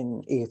out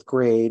in 8th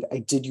grade, I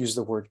did use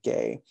the word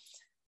gay.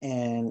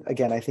 And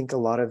again, I think a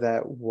lot of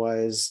that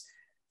was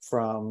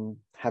from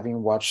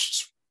having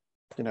watched,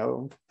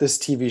 this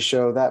TV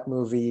show, that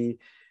movie,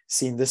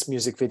 seen this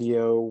music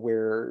video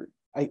where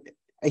I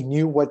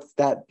knew what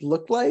that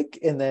looked like,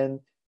 and then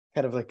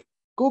kind of like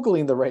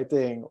Googling the right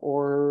thing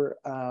or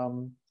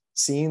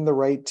seeing the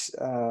right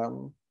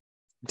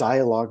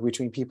dialogue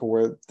between people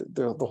where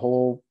the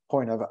whole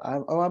point of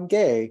I'm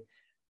gay.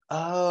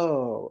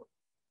 Oh,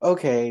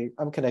 okay,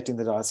 I'm connecting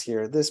the dots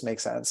here. This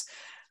makes sense.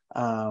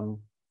 Um,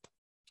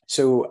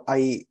 so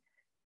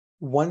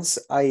once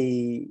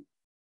I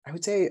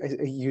would say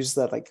I used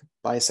that like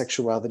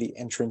bisexuality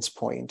entrance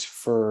point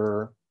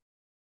for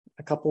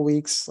a couple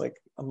weeks, like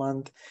a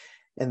month,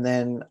 and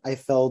then I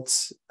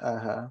felt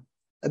a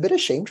bit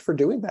ashamed for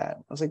doing that.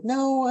 I was like,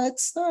 no,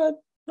 that's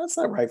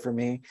not right for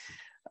me.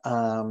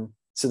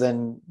 So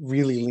then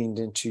really leaned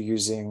into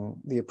using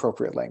the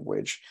appropriate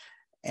language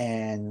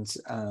and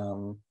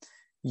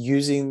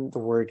using the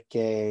word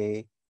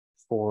gay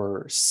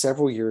for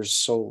several years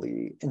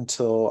solely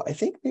until I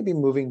think maybe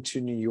moving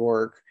to New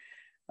York.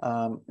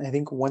 I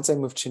think once I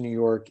moved to New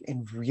York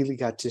and really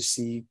got to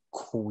see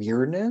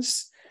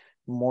queerness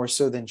more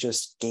so than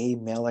just gay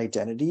male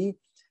identity,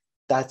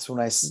 that's when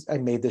I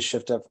made the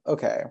shift of,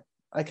 okay,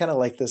 I kind of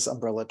like this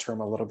umbrella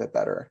term a little bit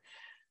better.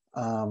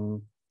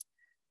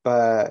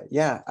 But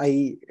yeah,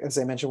 as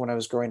I mentioned, when I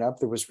was growing up,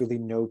 there was really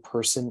no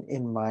person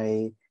in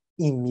my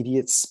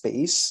immediate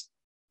space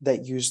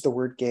that used the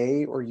word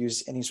gay or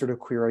used any sort of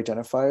queer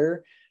identifier.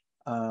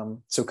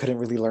 So couldn't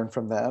really learn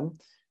from them.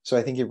 So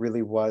I think it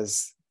really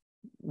was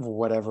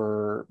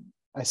whatever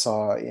I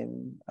saw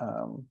in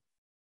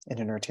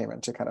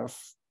entertainment to kind of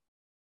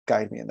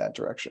guide me in that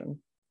direction.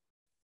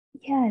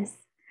 Yes.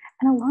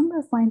 And along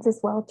those lines as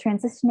well,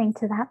 transitioning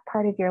to that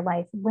part of your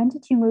life, when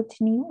did you move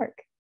to New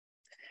York?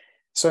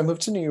 So I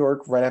moved to New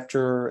York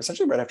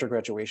essentially right after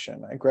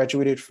graduation. I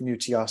graduated from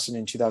UT Austin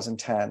in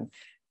 2010.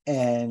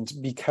 And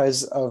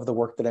because of the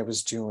work that I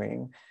was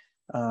doing,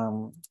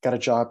 got a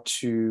job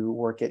to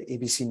work at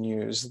ABC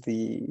News,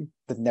 the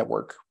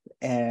network.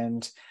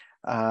 And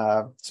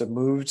so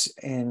moved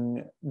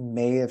in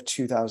May of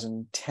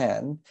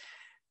 2010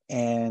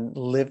 and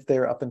lived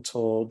there up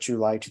until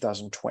July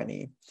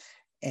 2020.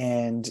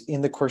 And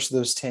in the course of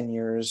those 10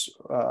 years,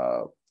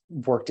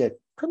 worked at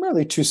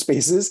primarily two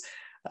spaces.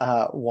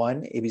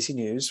 One, ABC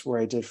News, where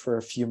I did for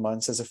a few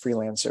months as a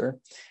freelancer.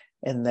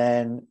 And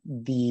then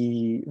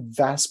the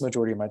vast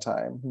majority of my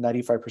time,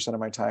 95% of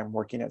my time,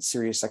 working at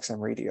Sirius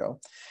XM radio.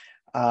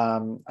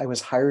 I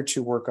was hired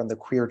to work on the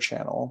queer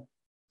channel.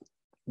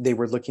 They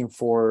were looking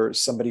for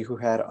somebody who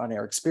had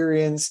on-air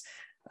experience.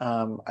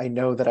 I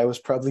know that I was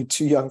probably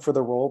too young for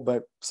the role,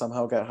 but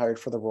somehow got hired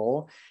for the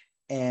role.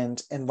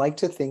 And like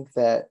to think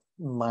that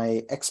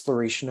my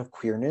exploration of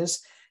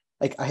queerness,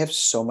 like I have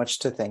so much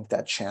to thank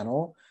that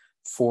channel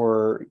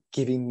for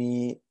giving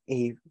me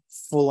a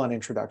full-on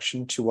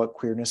introduction to what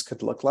queerness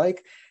could look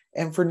like,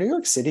 and for New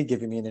York City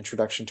giving me an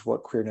introduction to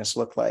what queerness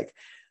looked like.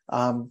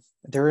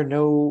 There are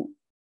no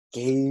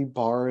gay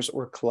bars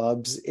or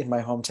clubs in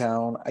my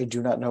hometown. I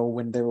do not know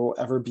when there will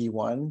ever be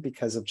one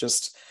because of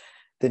just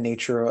the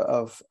nature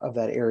of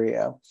that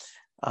area.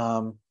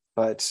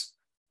 But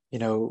you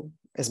know,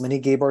 as many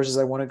gay bars as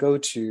I want to go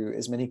to,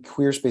 as many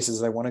queer spaces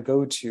as I want to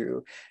go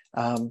to,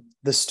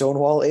 the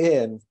Stonewall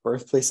Inn,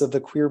 birthplace of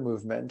the queer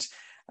movement.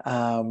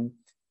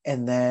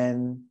 And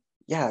then,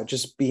 yeah,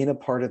 just being a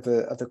part of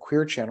the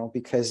queer channel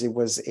because it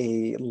was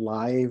a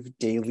live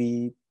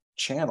daily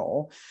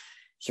channel,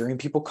 hearing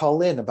people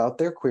call in about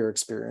their queer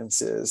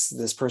experiences,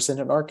 this person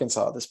in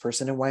Arkansas, this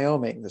person in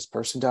Wyoming, this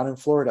person down in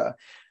Florida,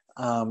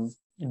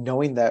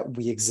 knowing that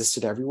we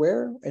existed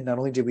everywhere. And not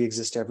only did we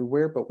exist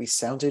everywhere, but we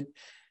sounded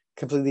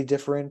completely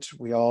different.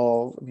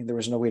 There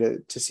was no way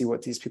to see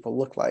what these people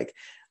look like.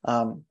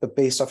 But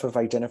based off of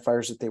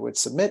identifiers that they would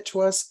submit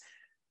to us,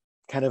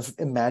 kind of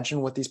imagine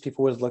what these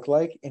people would look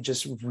like and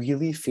just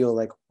really feel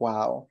like,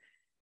 wow,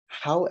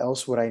 how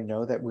else would I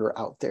know that we were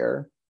out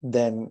there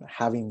than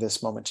having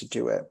this moment to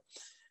do it?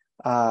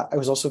 I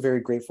was also very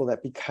grateful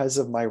that because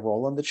of my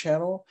role on the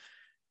channel,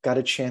 got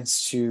a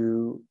chance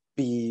to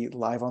be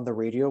live on the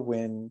radio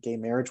when gay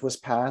marriage was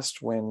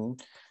passed, when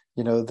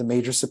the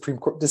major Supreme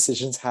Court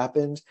decisions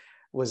happened.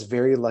 Was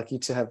very lucky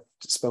to have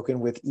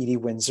spoken with Edie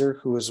Windsor,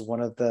 who was one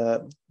of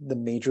the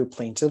major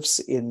plaintiffs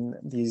in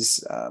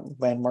these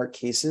landmark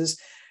cases.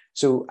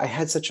 So I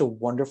had such a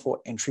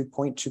wonderful entry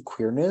point to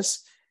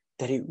queerness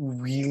that it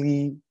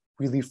really,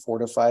 really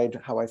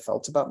fortified how I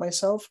felt about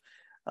myself.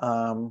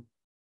 And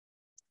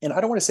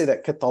I don't want to say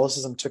that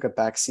Catholicism took a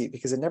backseat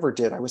because it never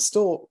did. I was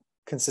still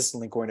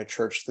consistently going to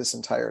church this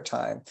entire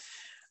time.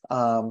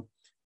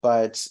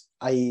 But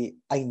I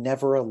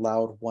never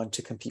allowed one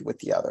to compete with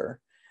the other.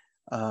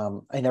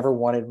 I never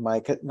wanted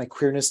my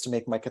queerness to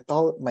make my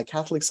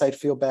Catholic side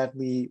feel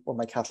badly, or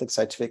my Catholic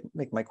side to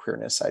make my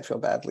queerness side feel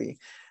badly.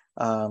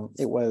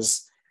 It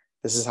was,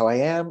 this is how I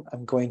am.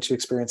 I'm going to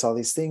experience all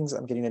these things.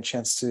 I'm getting a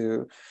chance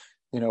to,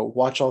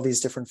 watch all these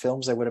different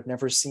films I would have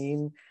never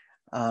seen,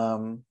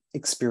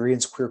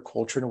 experience queer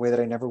culture in a way that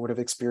I never would have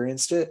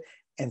experienced it,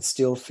 and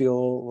still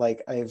feel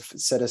like I've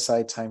set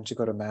aside time to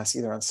go to mass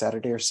either on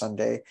Saturday or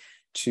Sunday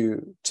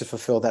to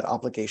fulfill that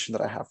obligation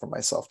that I have for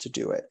myself to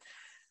do it.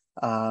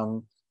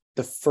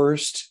 The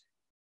first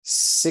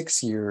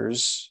 6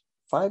 years,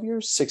 5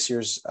 years, 6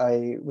 years,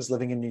 I was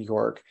living in New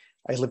York.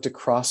 I lived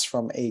across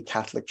from a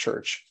Catholic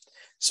church.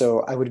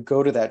 So I would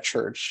go to that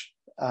church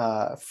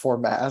for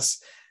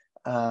mass.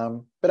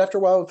 But after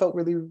a while, it felt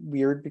really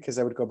weird because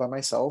I would go by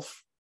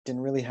myself.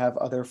 Didn't really have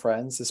other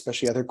friends,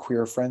 especially other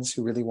queer friends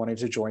who really wanted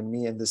to join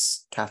me in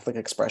this Catholic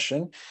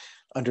expression.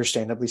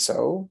 Understandably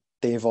so.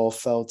 They've all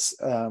felt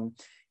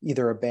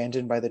either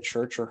abandoned by the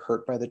church or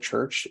hurt by the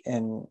church.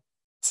 And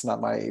it's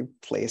not my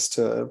place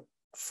to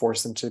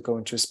force them to go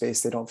into a space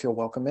they don't feel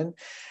welcome in.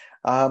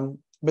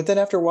 But then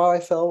after a while,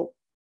 I felt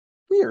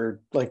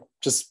weird, like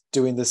just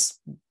doing this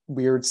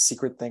weird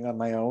secret thing on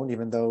my own,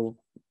 even though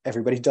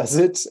everybody does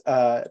it.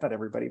 Not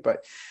everybody,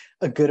 but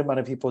a good amount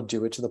of people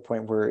do it to the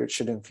point where it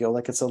shouldn't feel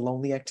like it's a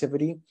lonely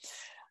activity.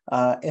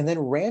 And then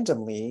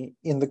randomly,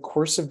 in the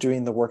course of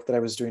doing the work that I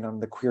was doing on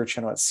the queer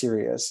channel at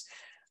Sirius,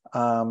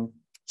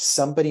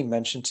 somebody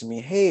mentioned to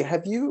me, hey,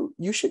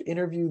 you should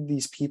interview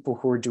these people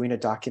who are doing a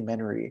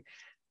documentary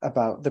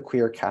about the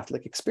queer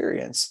Catholic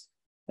experience.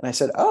 And I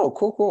said, oh,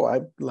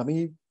 cool. Let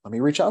me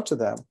reach out to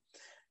them.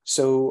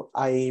 So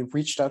I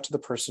reached out to the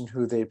person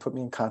who they put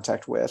me in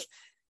contact with,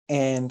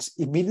 and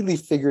immediately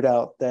figured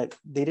out that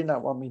they did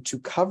not want me to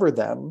cover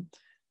them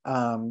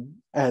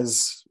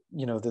as,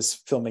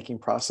 this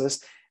filmmaking process.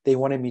 They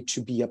wanted me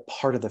to be a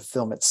part of the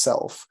film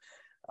itself,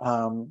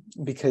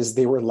 because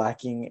they were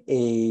lacking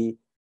a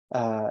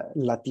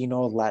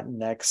Latino,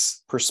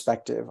 Latinx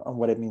perspective on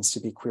what it means to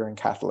be queer and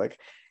Catholic.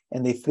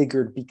 And they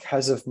figured,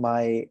 because of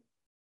my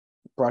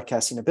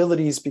broadcasting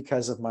abilities,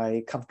 because of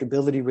my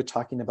comfortability with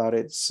talking about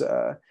it,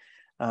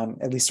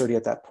 at least already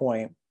at that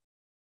point,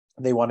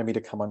 they wanted me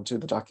to come onto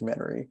the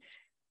documentary.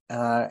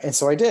 And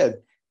so I did.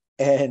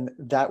 And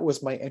that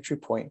was my entry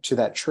point to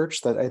that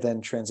church that I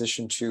then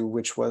transitioned to,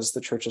 which was the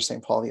Church of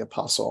St. Paul the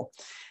Apostle.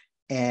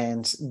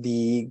 And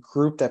the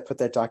group that put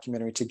that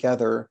documentary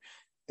together,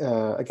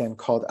 again,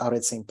 called Out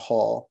at St.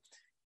 Paul,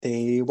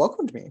 they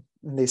welcomed me.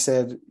 And they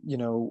said,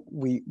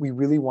 we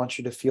really want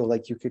you to feel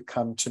like you could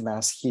come to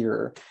Mass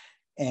here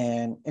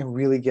and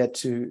really get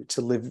to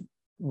live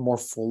more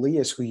fully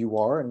as who you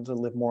are and to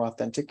live more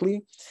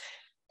authentically.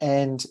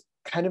 And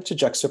kind of to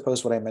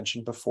juxtapose what I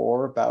mentioned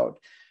before about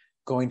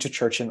going to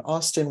church in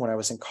Austin when I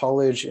was in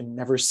college and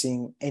never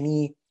seeing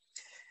any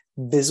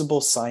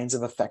visible signs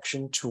of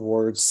affection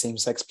towards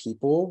same-sex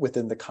people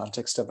within the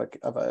context of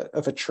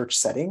a church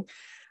setting.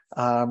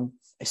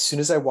 As soon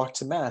as I walked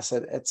to Mass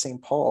at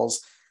St.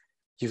 Paul's,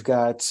 you've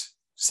got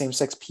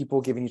same-sex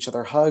people giving each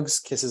other hugs,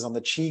 kisses on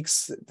the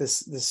cheeks,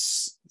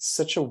 this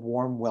such a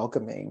warm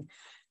welcoming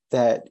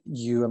that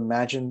you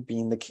imagine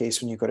being the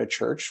case when you go to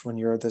church, when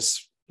you're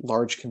this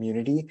large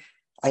community.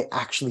 I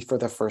actually, for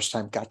the first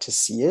time, got to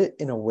see it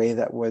in a way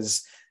that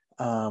was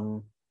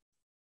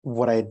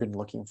what I had been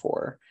looking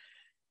for.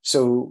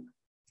 So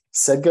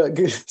said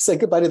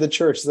goodbye to the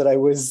church that I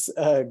was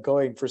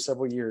going for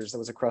several years, that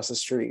was across the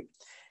street,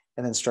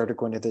 and then started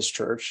going to this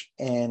church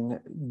and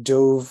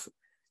dove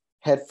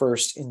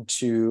headfirst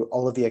into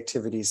all of the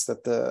activities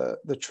that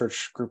the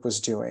church group was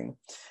doing.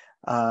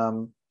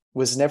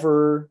 Was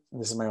never,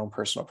 this is my own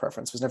personal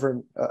preference, was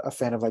never a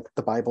fan of like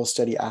the Bible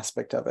study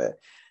aspect of it,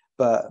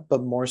 but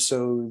more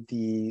so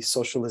the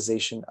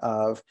socialization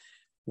of,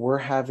 we're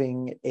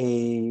having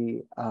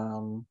a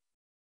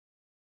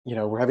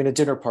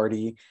dinner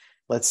party.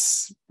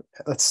 Let's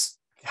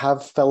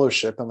have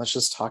fellowship and let's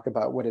just talk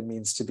about what it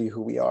means to be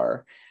who we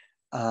are.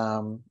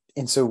 And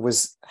so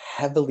was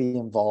heavily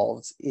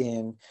involved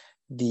in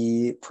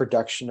the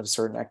production of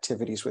certain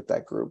activities with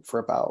that group for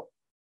about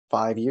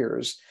 5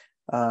 years.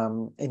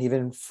 And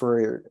even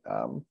for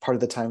part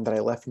of the time that I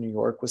left New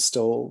York, was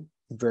still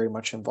very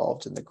much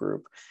involved in the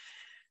group.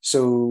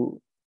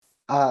 So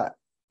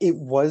it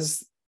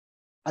was,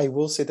 I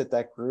will say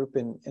that group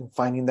and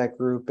finding that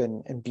group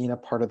and being a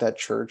part of that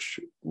church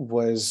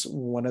was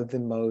one of the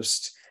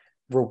most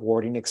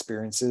rewarding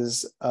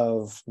experiences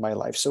of my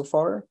life so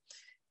far,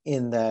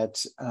 in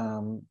that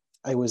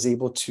I was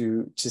able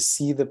to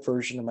see the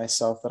version of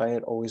myself that I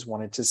had always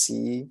wanted to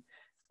see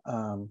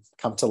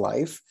come to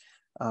life.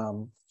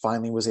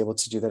 Finally was able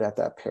to do that at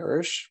that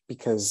parish,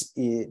 because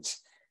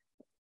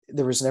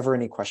there was never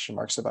any question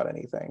marks about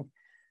anything.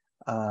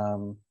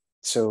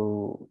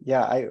 So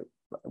yeah, I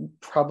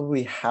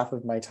probably half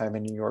of my time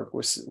in New York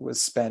was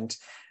spent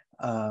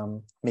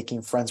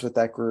making friends with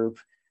that group,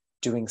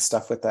 doing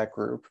stuff with that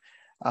group.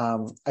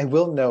 I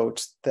will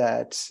note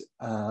that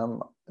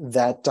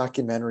that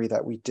documentary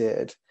that we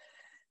did,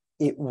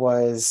 it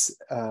was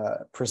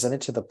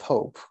presented to the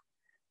Pope.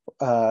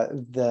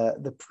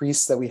 The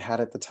priest that we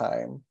had at the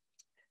time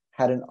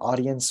had an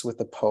audience with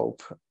the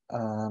Pope,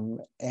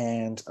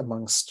 and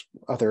amongst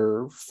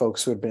other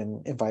folks who had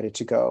been invited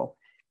to go.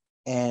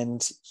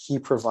 And he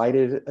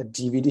provided a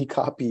DVD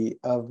copy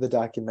of the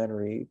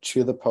documentary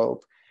to the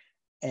Pope.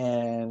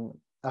 And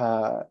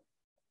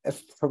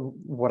from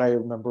what I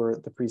remember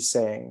the priest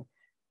saying,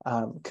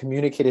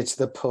 communicated to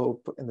the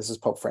Pope, and this is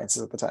Pope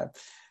Francis at the time,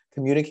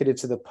 communicated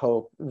to the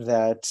Pope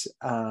that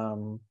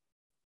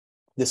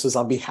this was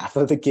on behalf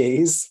of the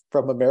gays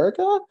from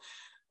America,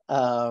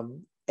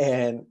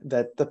 and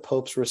that the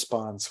Pope's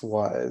response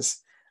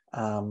was,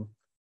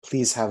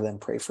 please have them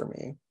pray for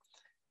me.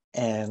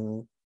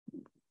 And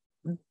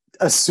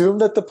assume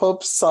that the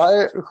Pope saw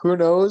it, who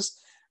knows?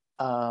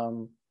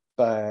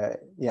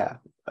 But yeah,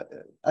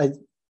 I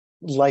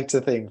like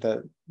to think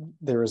that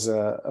there was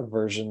a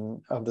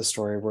version of the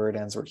story where it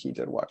ends where he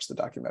did watch the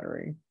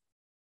documentary.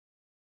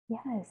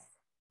 Yes.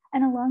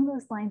 And along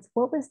those lines,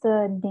 what was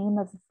the name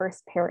of the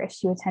first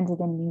parish you attended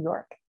in New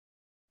York?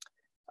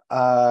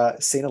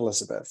 St.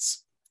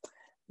 Elizabeth's.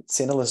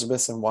 St.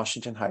 Elizabeth's in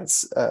Washington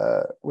Heights,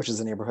 which is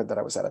the neighborhood that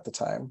I was at the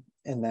time,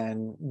 and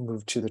then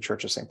moved to the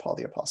Church of St. Paul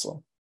the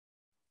Apostle.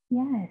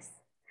 Yes.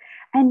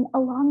 And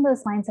along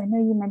those lines, I know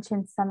you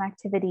mentioned some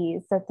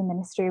activities that the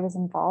ministry was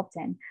involved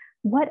in.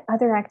 What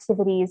other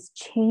activities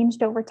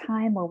changed over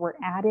time or were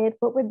added?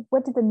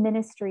 What did the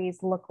ministries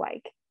look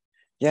like?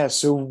 Yeah,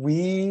 so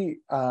we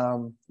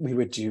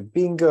would do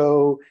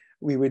bingo,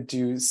 we would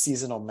do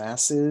seasonal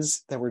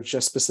masses that were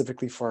just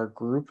specifically for our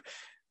group.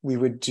 We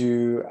would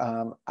do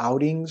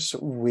outings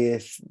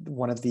with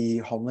one of the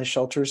homeless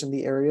shelters in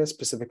the area,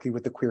 specifically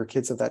with the queer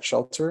kids of that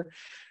shelter.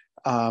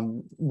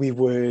 We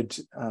would,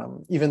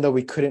 even though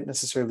we couldn't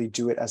necessarily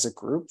do it as a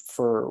group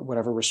for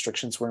whatever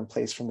restrictions were in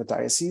place from the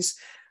diocese,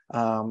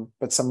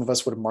 but some of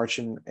us would march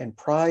in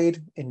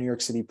Pride, in New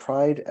York City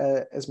Pride,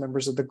 as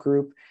members of the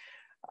group.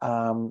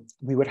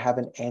 We would have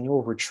an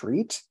annual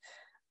retreat.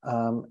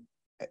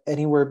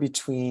 Anywhere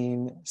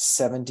between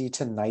 70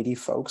 to 90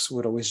 folks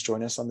would always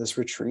join us on this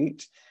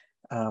retreat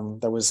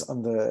that was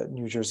on the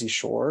New Jersey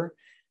shore.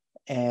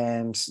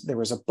 And there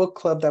was a book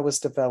club that was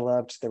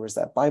developed. There was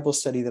that Bible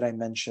study that I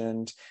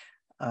mentioned.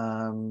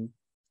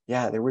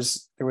 Yeah, there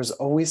was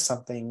always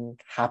something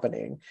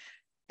happening.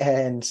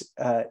 And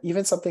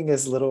even something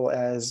as little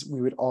as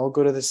we would all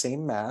go to the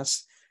same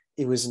mass.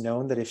 It was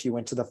known that if you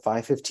went to the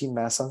 5:15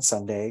 mass on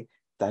Sunday,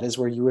 that is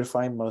where you would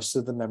find most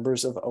of the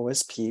members of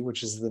OSP,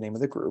 which is the name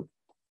of the group.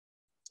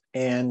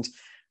 And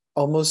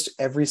almost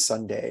every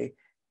Sunday,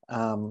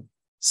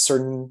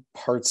 certain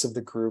parts of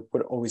the group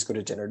would always go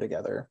to dinner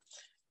together.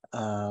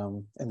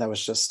 And that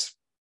was just,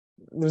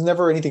 there was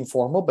never anything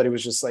formal, but it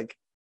was just like,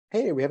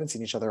 hey, we haven't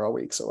seen each other all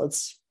week, so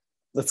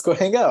let's go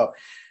hang out.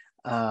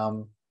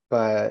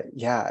 But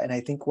yeah, and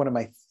I think one of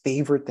my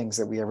favorite things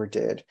that we ever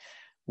did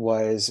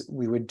was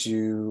we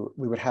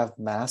would have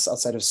mass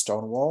outside of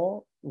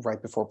Stonewall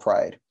right before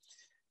Pride.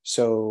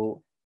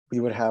 So we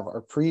would have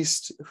our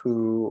priest,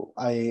 who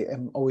I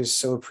am always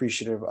so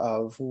appreciative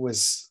of, who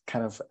was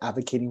kind of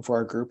advocating for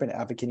our group and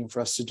advocating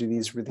for us to do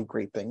these really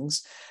great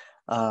things.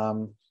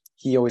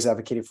 He always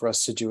advocated for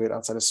us to do it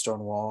outside of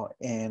Stonewall.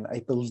 And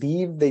I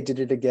believe they did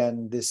it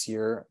again this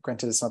year.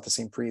 Granted, it's not the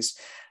same priest,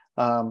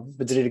 but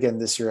did it again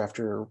this year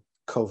after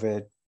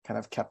COVID kind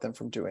of kept them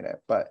from doing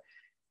it. But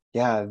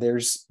yeah,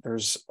 there's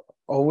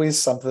always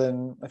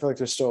something. I feel like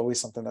there's still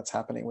always something that's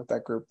happening with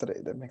that group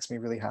that makes me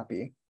really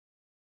happy.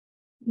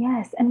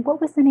 Yes. And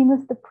what was the name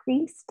of the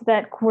priest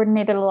that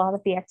coordinated a lot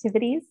of the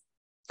activities?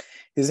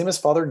 His name is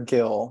Father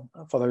Gil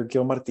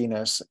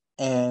Martinez,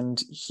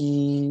 and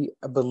he,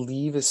 I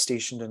believe, is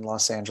stationed in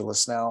Los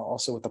Angeles now,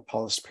 also with the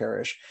Paulist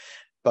parish.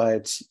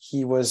 But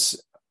he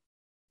was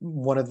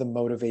one of the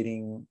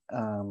motivating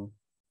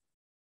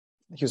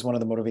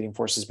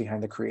forces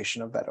behind the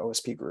creation of that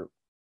OSP group.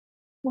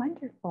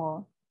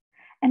 Wonderful.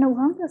 And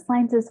along those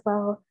lines as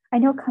well, I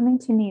know coming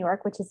to New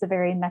York, which is a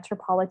very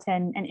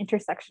metropolitan and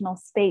intersectional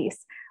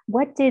space,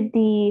 what did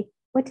the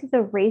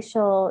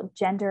racial,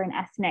 gender, and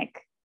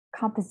ethnic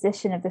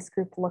composition of this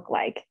group look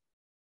like?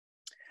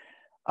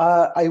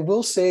 I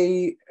will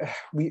say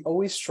we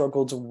always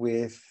struggled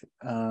with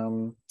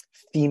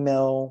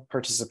female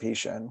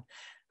participation.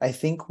 I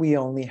think we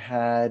only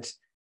had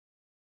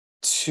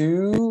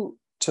 2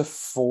 to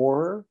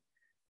 4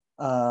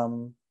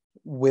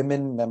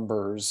 women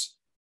members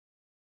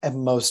at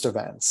most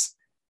events.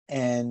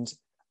 And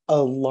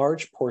a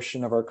large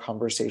portion of our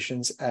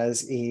conversations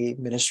as a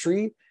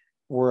ministry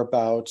were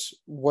about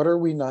what are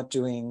we not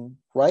doing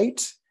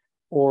right?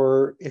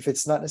 Or if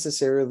it's not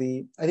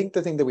necessarily, I think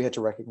the thing that we had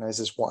to recognize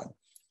is, one,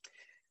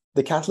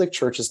 the Catholic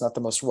Church is not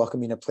the most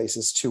welcoming of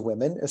places to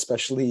women,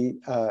 especially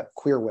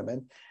queer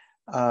women,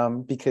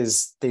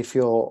 because they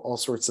feel all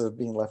sorts of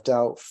being left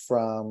out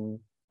from,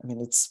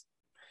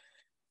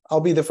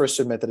 I'll be the first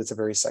to admit that it's a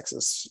very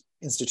sexist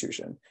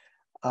institution.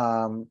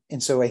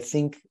 And so I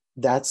think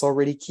that's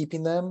already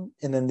keeping them.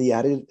 And then the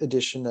added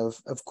addition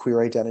of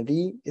queer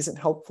identity isn't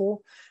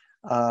helpful.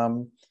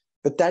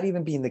 But that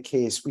even being the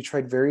case, we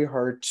tried very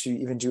hard to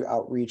even do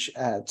outreach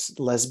at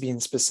lesbian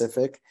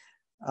specific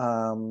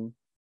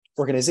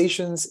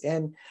organizations.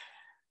 And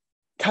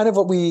kind of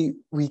what we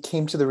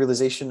came to the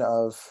realization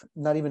of,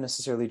 not even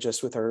necessarily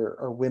just with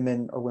our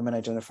women or women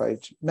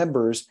identified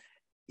members,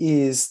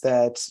 is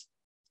that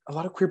a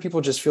lot of queer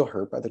people just feel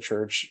hurt by the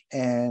church,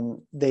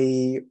 and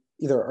they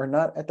either are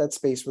not at that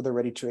space where they're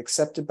ready to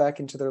accept it back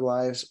into their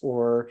lives,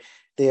 or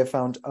they have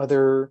found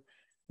other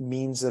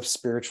means of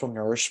spiritual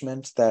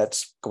nourishment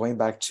that going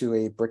back to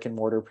a brick and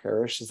mortar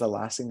parish is the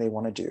last thing they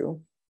want to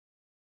do.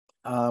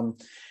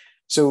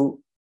 So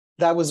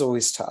that was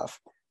always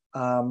tough.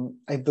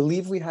 I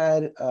believe we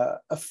had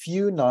a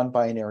few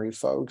non-binary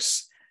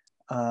folks,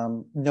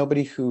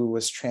 nobody who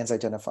was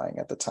trans-identifying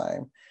at the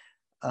time.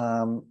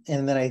 And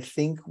then I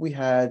think we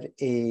had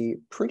a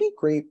pretty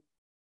great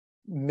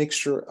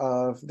mixture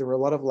of, there were a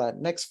lot of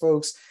Latinx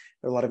folks,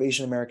 there were a lot of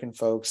Asian American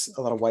folks,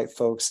 a lot of white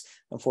folks.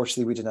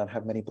 Unfortunately, we did not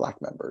have many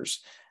Black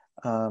members.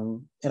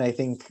 And I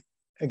think,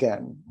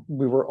 again,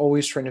 we were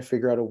always trying to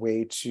figure out a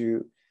way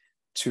to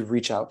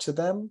reach out to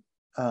them,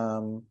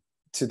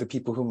 to the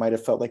people who might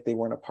have felt like they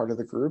weren't a part of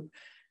the group.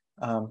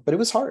 But it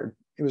was hard.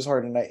 It was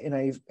hard. And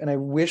I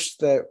wish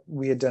that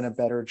we had done a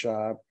better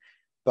job.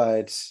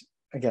 But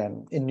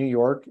again, in New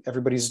York,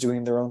 everybody's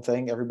doing their own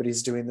thing.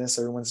 Everybody's doing this,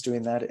 everyone's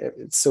doing that.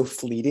 It's so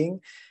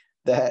fleeting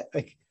that,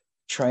 like,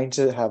 trying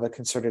to have a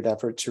concerted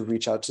effort to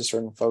reach out to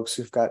certain folks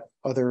who've got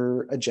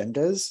other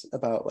agendas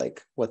about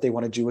like what they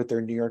want to do with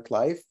their New York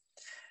life.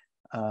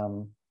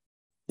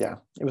 Yeah,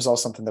 it was all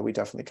something that we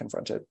definitely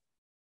confronted.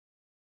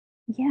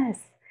 Yes.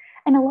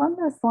 And along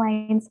those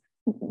lines,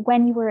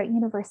 when you were at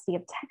University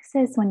of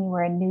Texas, when you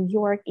were in New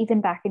York,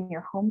 even back in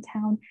your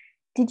hometown,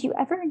 did you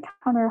ever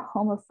encounter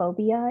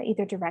homophobia,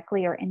 either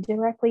directly or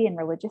indirectly in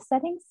religious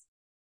settings?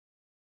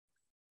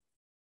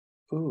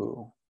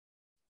 Ooh,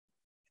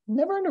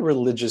 never in a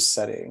religious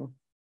setting.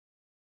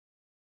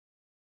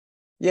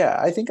 Yeah,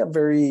 I think I'm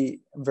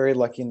very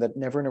lucky in that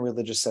never in a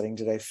religious setting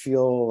did I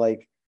feel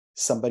like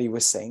somebody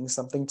was saying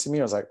something to me.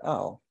 I was like,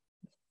 oh,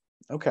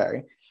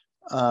 okay.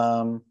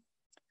 Um,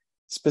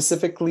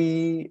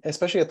 Specifically,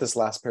 especially at this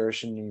last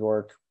parish in New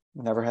York,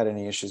 never had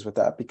any issues with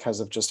that because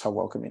of just how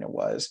welcoming it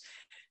was.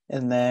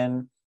 And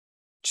then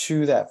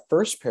to that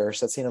first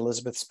parish, that St.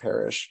 Elizabeth's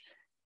parish,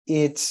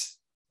 I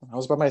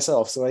was by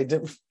myself, so I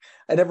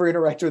never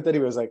interacted with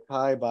anyone. I was like,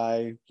 hi,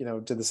 bye,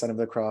 did the sign of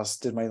the cross,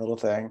 did my little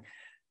thing.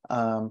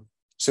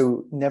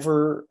 So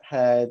never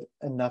had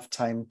enough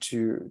time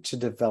to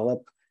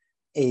develop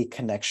a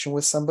connection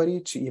with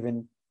somebody to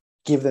even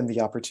give them the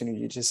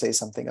opportunity to say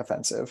something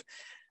offensive.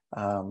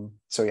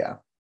 So yeah,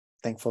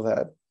 thankful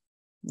that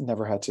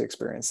never had to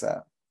experience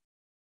that.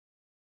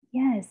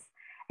 Yes.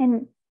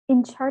 And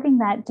in charting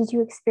that, did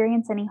you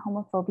experience any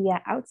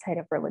homophobia outside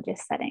of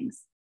religious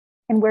settings?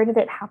 And where did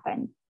it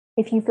happen,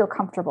 if you feel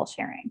comfortable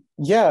sharing?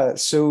 Yeah,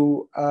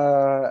 so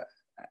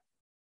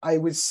I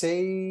would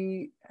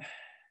say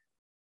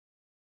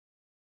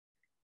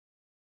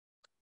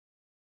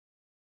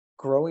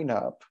growing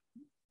up,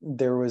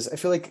 I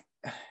feel like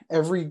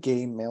every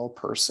gay male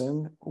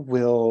person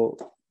will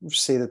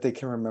say that they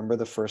can remember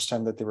the first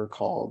time that they were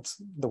called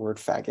the word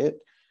faggot.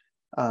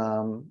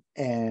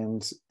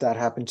 And that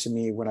happened to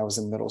me when I was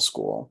in middle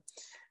school.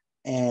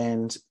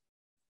 And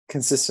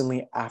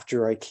consistently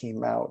after I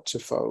came out to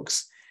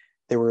folks,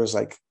 there was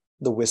like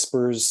the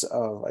whispers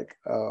of like,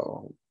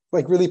 oh,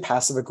 like really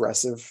passive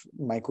aggressive,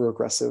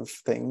 microaggressive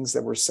things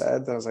that were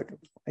said that I was like,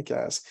 I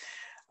guess.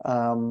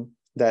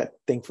 That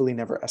thankfully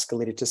never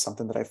escalated to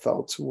something that I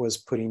felt was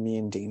putting me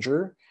in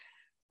danger.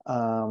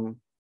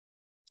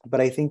 But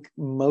I think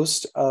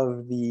most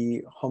of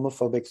the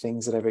homophobic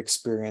things that I've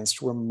experienced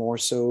were more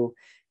so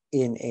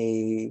in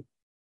a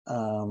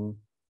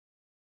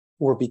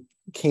or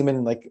became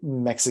in like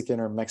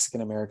Mexican or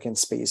Mexican American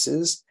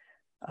spaces,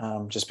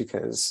 just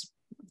because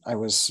I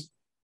was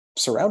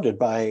surrounded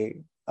by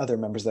other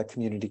members of that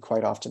community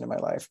quite often in my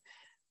life.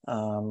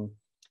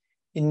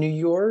 In New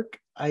York,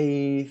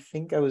 I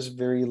think I was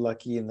very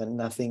lucky in that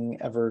nothing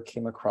ever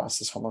came across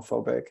as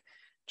homophobic,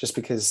 just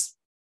because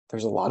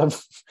there's a lot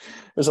of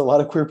there's a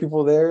lot of queer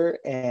people there,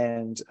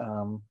 and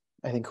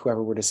I think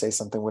whoever were to say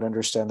something would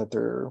understand that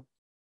they're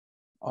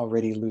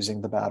already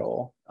losing the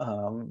battle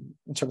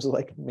in terms of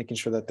like making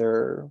sure that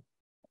their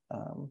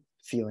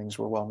feelings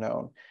were well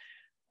known.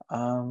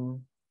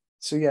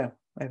 So yeah,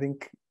 I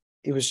think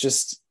it was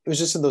just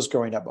in those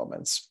growing up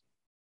moments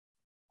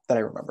that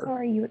I remember.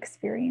 Sorry you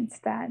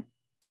experienced that.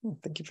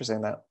 Thank you for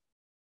saying that.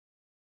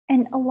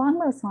 And along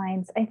those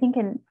lines, I think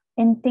in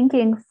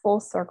thinking full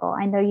circle,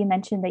 I know you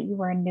mentioned that you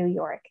were in New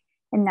York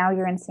and now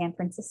you're in San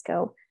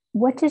Francisco.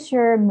 What does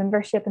your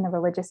membership in the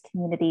religious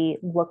community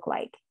look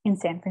like in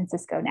San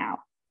Francisco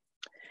now?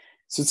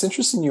 So it's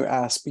interesting you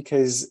ask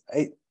because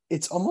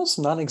it's almost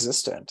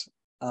non-existent.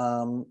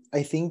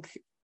 I think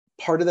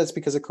part of that's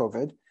because of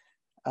COVID.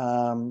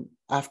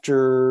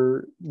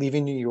 After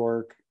leaving New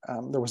York,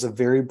 there was a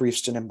very brief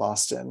stint in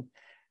Boston.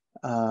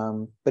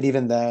 But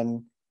even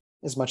then,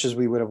 as much as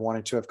we would have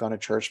wanted to have gone to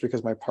church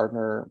because my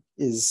partner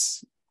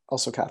is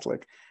also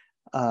Catholic,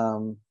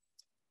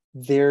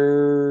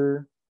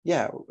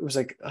 yeah, it was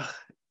like,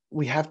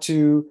 we have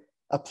to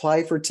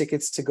apply for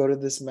tickets to go to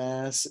this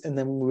mass. And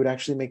then we would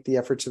actually make the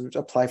effort to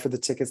apply for the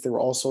tickets. They were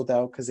all sold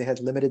out because they had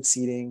limited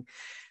seating.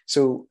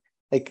 So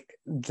like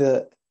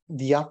the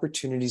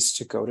opportunities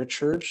to go to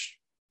church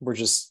were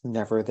just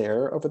never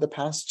there over the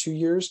past 2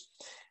 years.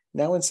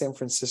 Now in San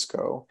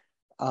Francisco,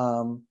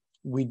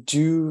 we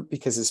do,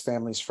 because his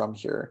family's from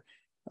here,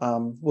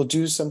 we'll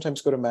do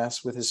sometimes go to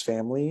mass with his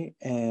family,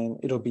 and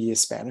it'll be a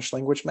Spanish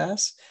language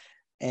mass,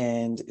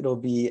 and it'll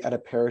be at a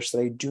parish that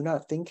I do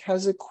not think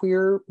has a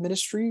queer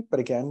ministry, but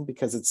again,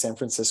 because it's San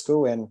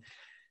Francisco and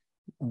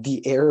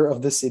the air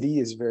of the city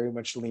is very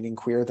much leaning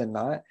queer than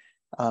not,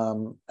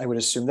 I would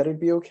assume that it'd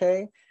be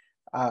okay.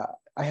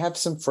 I have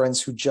some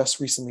friends who just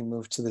recently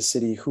moved to the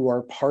city who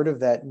are part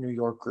of that New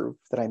York group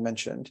that I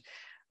mentioned.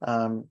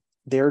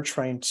 They're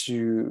trying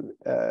to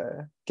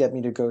get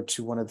me to go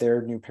to one of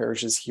their new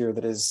parishes here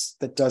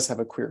that does have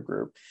a queer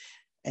group,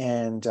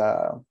 and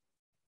I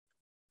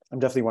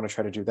definitely want to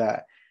try to do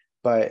that.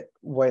 But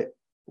what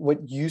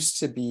used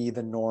to be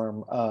the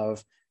norm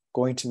of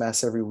going to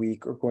mass every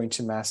week or going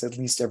to mass at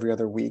least every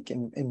other week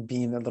and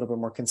being a little bit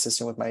more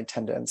consistent with my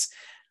attendance,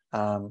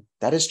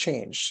 that has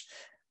changed.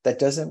 That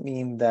doesn't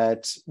mean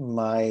that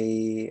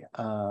my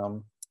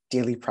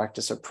daily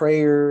practice of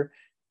prayer,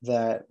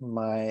 that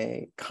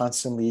my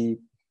constantly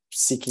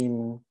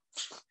seeking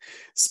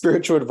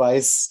spiritual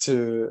advice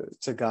to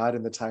God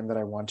in the time that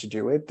I want to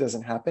do it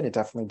doesn't happen. It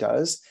definitely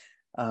does.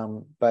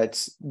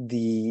 But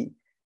the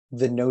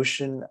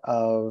notion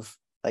of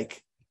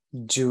like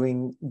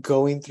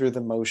going through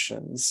the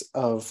motions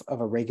of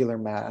a regular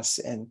mass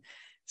and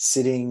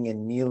sitting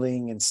and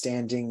kneeling and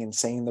standing and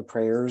saying the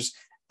prayers,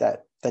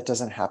 that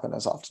doesn't happen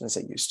as often as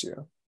it used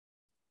to.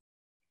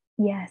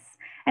 Yes.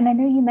 And I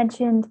know you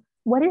mentioned,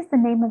 what is the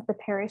name of the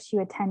parish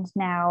you attend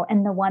now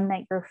and the one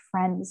that your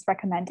friends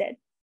recommended?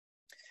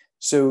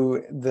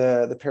 So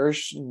the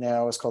parish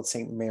now is called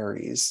St.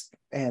 Mary's,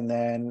 and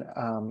then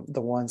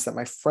the ones that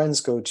my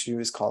friends go to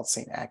is called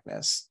St.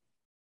 Agnes.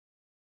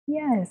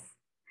 Yes.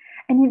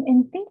 And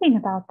in thinking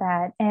about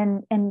that,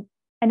 and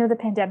I know the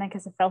pandemic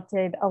has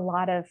affected a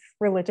lot of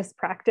religious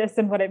practice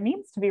and what it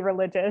means to be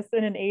religious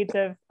in an age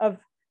of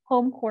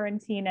home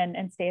quarantine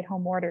and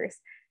stay-at-home orders.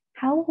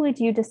 How would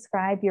you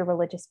describe your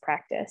religious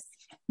practice?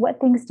 What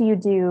things do you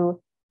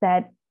do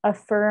that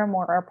affirm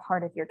or are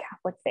part of your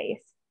Catholic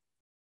faith?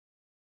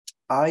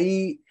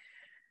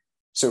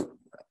 So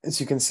as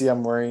you can see,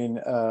 I'm wearing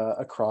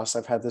a cross.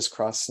 I've had this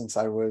cross since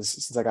I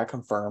got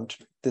confirmed.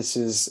 This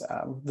is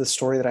the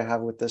story that I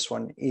have with this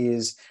one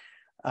is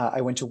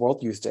I went to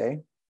World Youth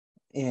Day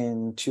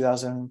in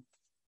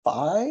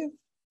 2005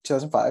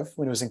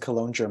 when it was in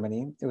Cologne,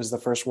 Germany. It was the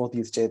first World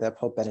Youth Day that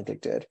Pope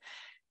Benedict did.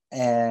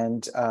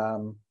 And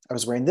I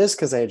was wearing this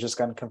because I had just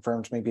gotten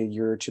confirmed maybe a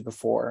year or two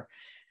before.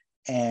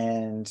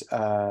 And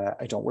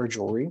I don't wear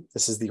jewelry.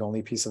 This is the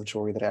only piece of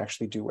jewelry that I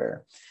actually do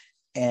wear.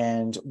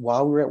 And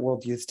while we were at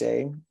World Youth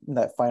Day,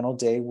 that final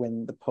day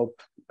when the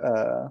Pope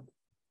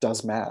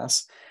does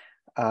Mass,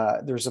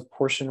 there's a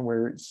portion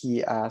where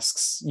he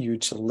asks you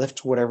to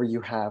lift whatever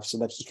you have so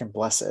that he can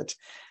bless it.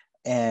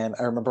 And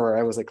I remember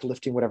I was like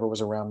lifting whatever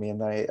was around me,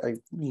 and I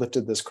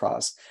lifted this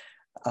cross.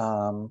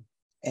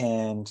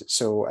 And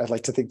so I'd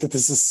like to think that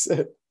this is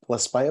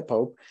blessed by a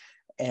Pope.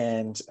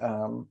 And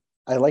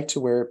I like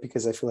to wear it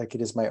because I feel like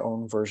it is my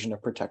own version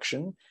of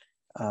protection.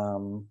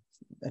 And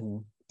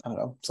I don't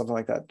know, something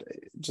like that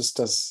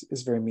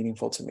is very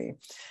meaningful to me.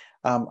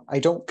 I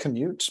don't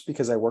commute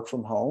because I work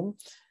from home.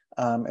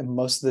 And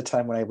most of the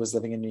time when I was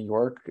living in New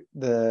York,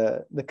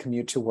 the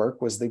commute to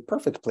work was the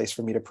perfect place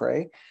for me to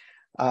pray.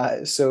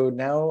 So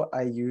now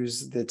I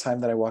use the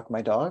time that I walk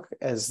my dog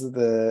as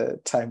the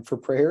time for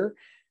prayer,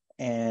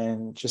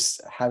 and just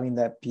having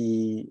that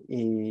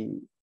be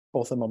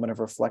both a moment of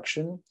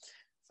reflection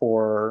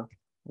for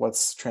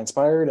what's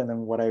transpired and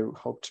then what I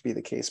hope to be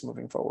the case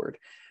moving forward.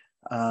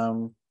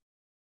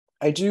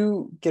 I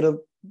do get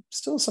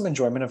still some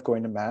enjoyment of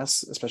going to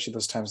Mass, especially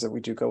those times that we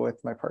do go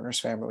with my partner's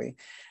family.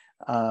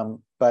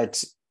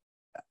 But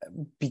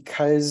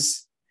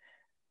because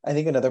I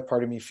think another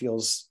part of me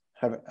feels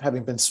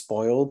having been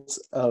spoiled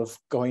of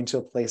going to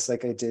a place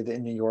like I did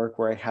in New York,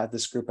 where I had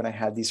this group and I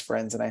had these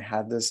friends and I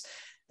had this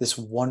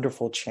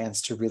wonderful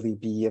chance to really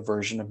be a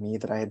version of me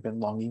that I had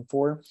been longing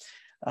for.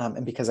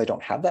 And because I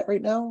don't have that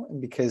right now, and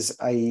because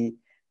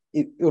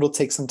it'll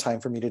take some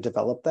time for me to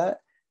develop that.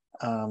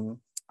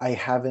 I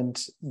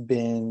haven't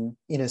been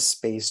in a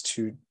space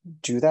to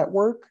do that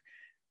work.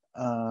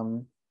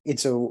 And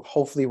so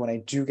hopefully when I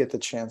do get the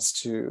chance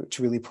to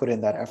really put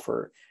in that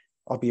effort,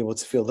 I'll be able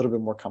to feel a little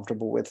bit more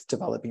comfortable with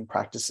developing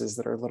practices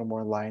that are a little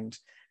more aligned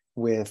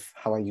with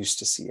how I used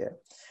to see it.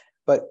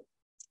 But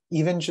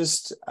even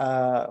just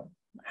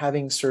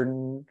having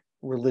certain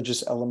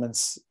religious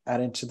elements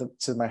added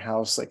to my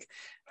house, like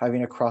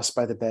having a cross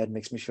by the bed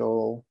makes me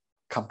feel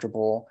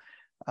comfortable.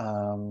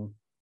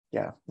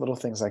 Yeah, little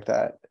things like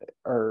that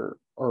or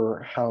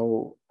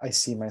how I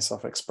see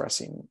myself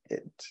expressing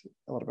it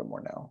a little bit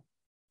more now.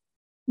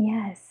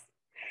 Yes.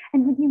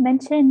 And when you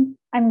mention,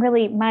 I'm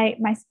really, my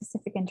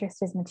specific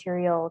interest is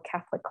material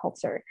Catholic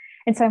culture.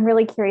 And so I'm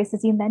really curious,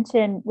 as you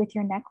mentioned with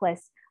your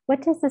necklace,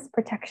 what does this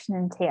protection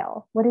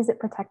entail? What is it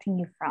protecting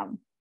you from?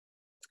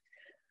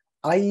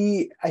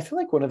 I feel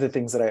like one of the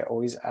things that I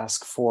always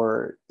ask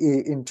for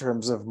in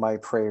terms of my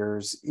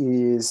prayers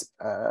is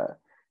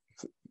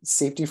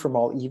safety from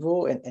all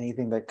evil and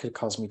anything that could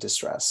cause me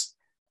distress.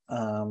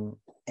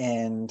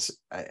 And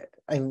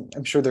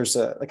I'm sure there's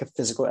a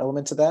physical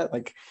element to that.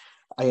 Like,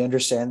 I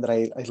understand that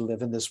I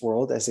live in this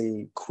world as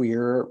a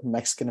queer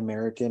Mexican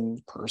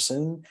American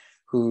person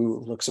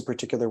who looks a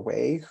particular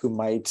way, who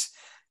might,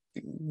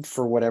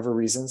 for whatever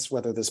reasons,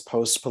 whether this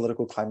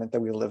post-political climate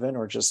that we live in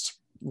or just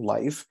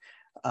life,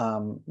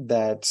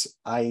 that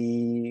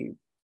I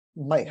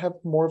might have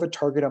more of a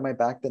target on my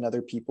back than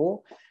other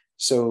people.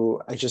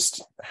 So I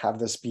just have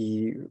this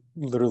be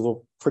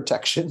literal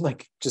protection,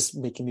 like just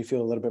making me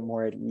feel a little bit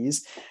more at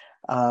ease.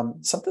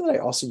 Something that I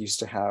also used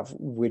to have,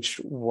 which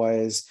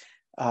was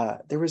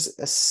there was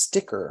a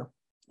sticker.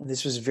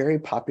 This was very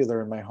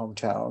popular in my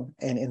hometown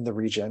and in the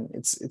region.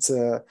 It's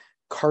a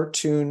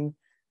cartoon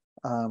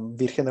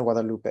Virgen de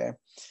Guadalupe,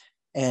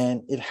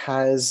 and it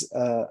has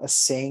a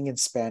saying in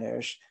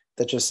Spanish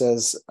that just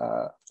says,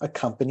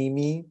 "Accompany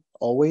me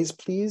always,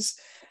 please."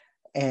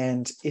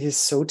 And it is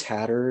so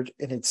tattered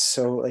and it's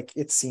so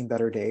it's seen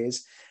better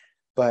days,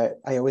 but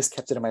I always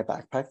kept it in my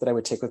backpack that I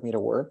would take with me to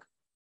work.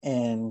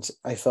 And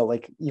I felt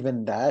like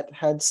even that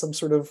had some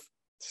sort of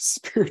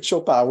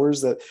spiritual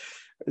powers that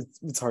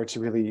it's hard to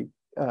really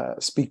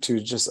speak to,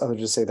 just other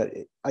to say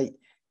that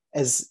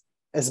as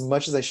as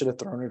much as I should have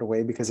thrown it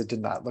away because it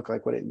did not look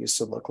like what it used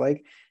to look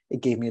like,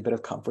 it gave me a bit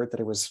of comfort that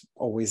it was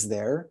always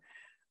there.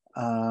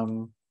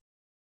 Um,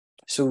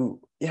 so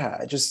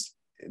yeah, just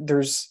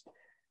there's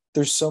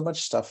there's so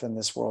much stuff in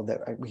this world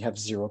that we have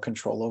zero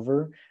control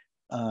over.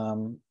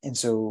 And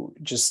so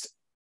just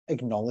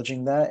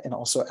acknowledging that and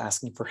also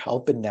asking for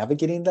help and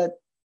navigating that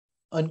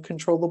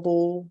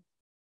uncontrollable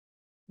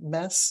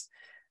mess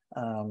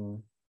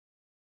um,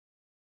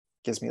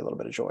 gives me a little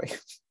bit of joy.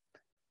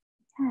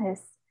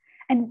 Yes.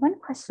 And one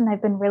question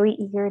I've been really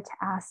eager to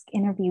ask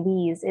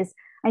interviewees is,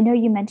 I know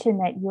you mentioned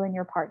that you and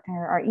your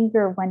partner are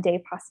eager one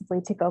day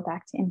possibly to go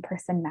back to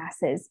in-person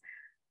masses.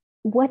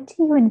 What do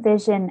you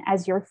envision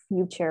as your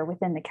future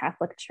within the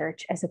Catholic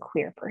Church as a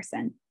queer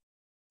person?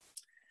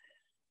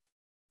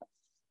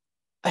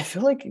 I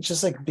feel like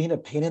just like being a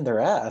pain in their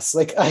ass.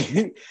 Like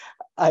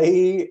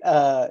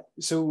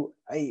so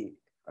I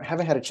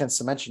haven't had a chance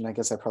to mention, I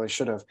guess I probably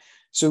should have.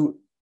 So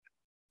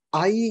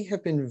I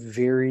have been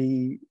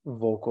very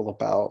vocal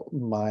about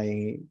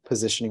my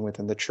positioning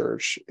within the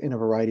church in a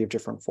variety of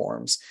different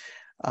forms.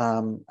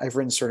 I've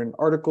written certain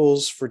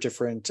articles for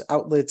different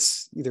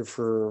outlets, either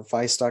for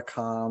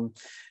Vice.com,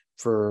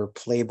 for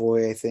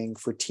Playboy, I think,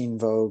 for Teen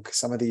Vogue,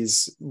 some of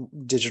these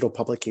digital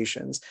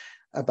publications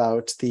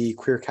about the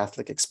queer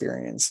Catholic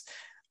experience.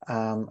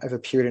 I've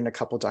appeared in a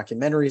couple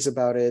documentaries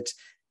about it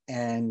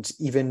and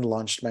even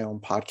launched my own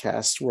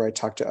podcast where I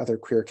talk to other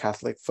queer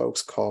Catholic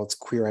folks called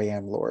Queer I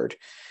Am Lord.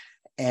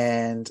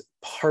 And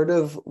part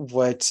of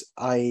what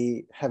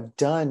I have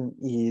done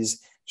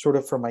is sort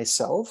of for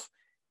myself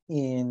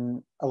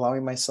in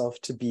allowing myself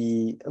to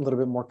be a little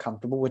bit more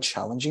comfortable with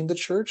challenging the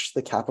church,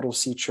 the capital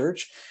C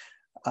church,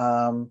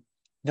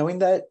 knowing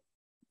that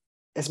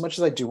as much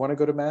as I do want to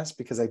go to mass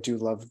because I do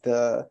love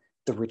the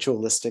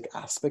ritualistic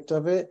aspect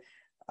of it,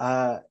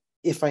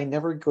 if I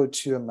never go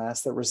to a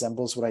mass that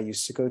resembles what I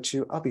used to go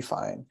to, I'll be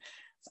fine.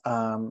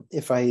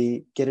 If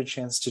I get a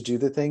chance to do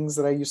the things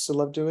that I used to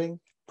love doing,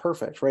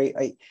 perfect, right?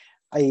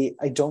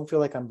 I don't feel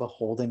like I'm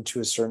beholden to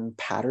a certain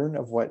pattern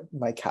of what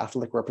my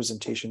Catholic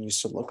representation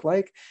used to look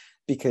like,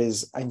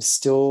 because I'm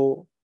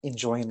still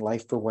enjoying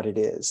life for what it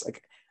is.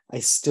 Like I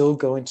still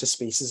go into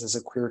spaces as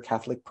a queer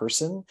Catholic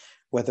person,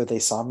 whether they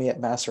saw me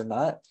at mass or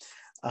not.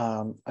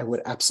 I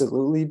would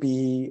absolutely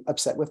be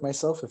upset with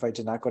myself if I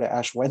did not go to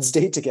Ash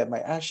Wednesday to get my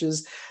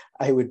ashes.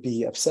 I would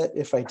be upset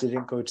if I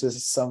didn't go to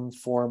some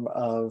form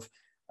of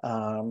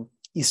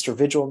Easter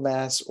Vigil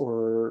Mass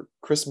or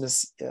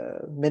Christmas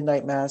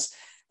midnight Mass.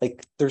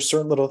 Like there's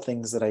certain little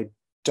things that I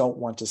don't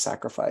want to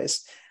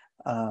sacrifice.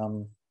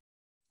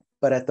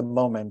 But at the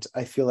moment,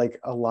 I feel like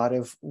a lot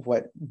of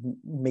what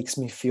makes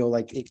me feel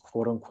like a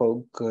quote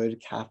unquote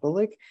good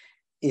Catholic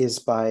is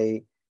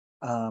by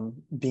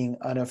being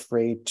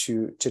unafraid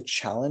to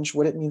challenge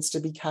what it means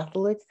to be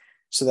Catholic.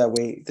 So that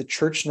way the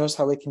church knows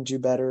how it can do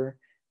better.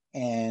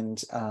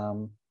 And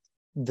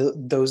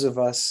those of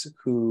us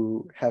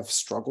who have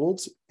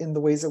struggled in the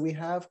ways that we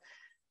have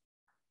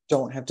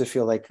don't have to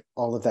feel like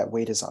all of that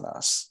weight is on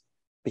us,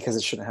 because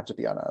it shouldn't have to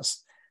be on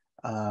us.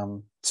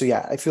 So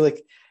yeah, I feel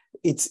like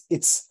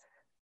it's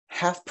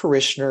half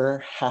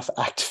parishioner, half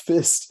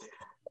activist,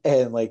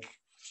 and like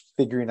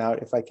figuring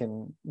out if I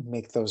can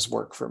make those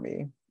work for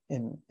me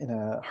in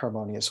a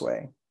harmonious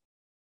way.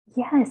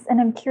 Yes, and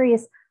I'm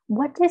curious,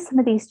 what do some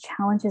of these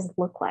challenges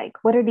look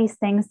like? What are these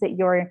things that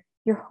you're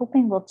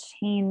hoping will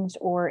change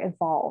or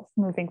evolve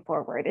moving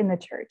forward in the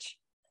church?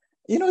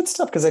 You know, it's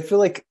tough because I feel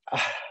like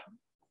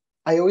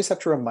I always have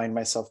to remind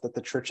myself that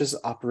the church is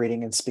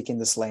operating and speaking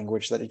this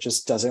language that it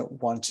just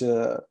doesn't want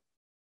to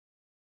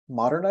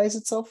modernize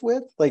itself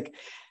with. Like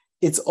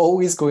it's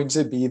always going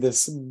to be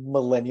this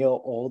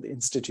millennial old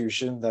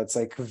institution that's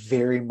like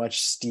very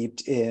much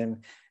steeped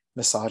in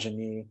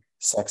misogyny,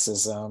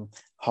 sexism,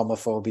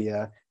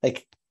 homophobia.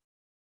 Like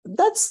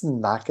that's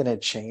not going to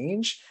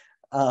change.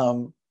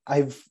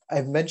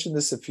 I've mentioned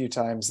this a few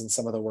times in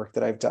some of the work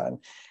that I've done,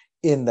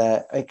 in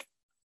that like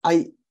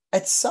I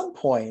at some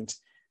point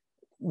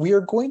we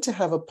are going to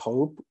have a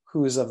pope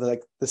who is of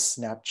like the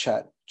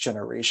Snapchat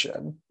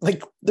generation.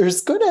 Like there's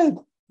going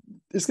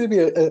to be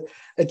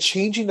a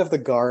changing of the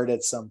guard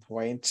at some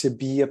point to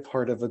be a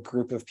part of a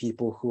group of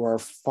people who are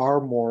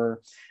far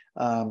more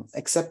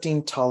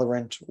accepting,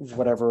 tolerant,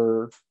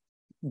 whatever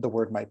the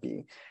word might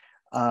be.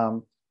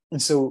 And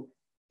so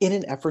in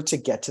an effort to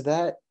get to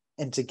that,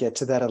 and to get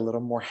to that a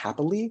little more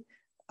happily,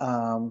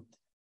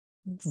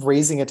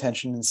 raising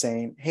attention and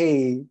saying,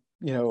 hey,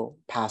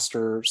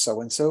 pastor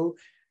so-and-so,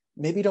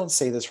 maybe don't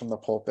say this from the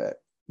pulpit.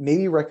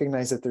 Maybe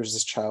recognize that there's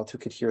this child who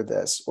could hear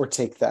this or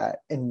take that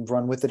and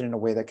run with it in a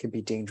way that could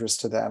be dangerous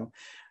to them,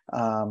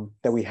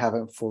 that we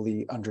haven't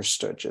fully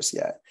understood just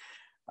yet.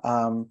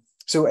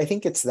 So I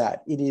think it's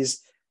that. It is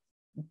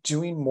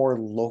doing more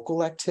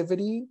local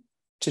activity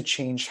to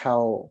change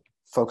how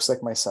folks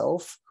like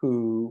myself,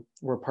 who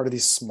were part of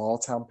these small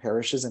town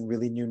parishes and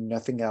really knew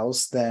nothing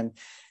else than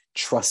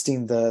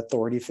trusting the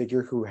authority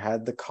figure who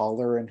had the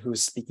collar and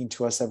who's speaking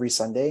to us every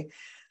Sunday,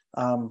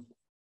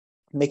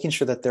 making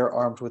sure that they're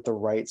armed with the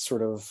right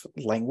sort of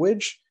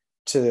language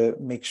to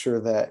make sure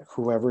that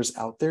whoever's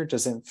out there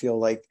doesn't feel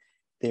like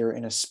they're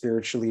in a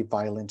spiritually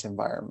violent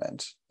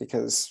environment,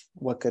 because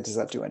what good does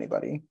that do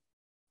anybody?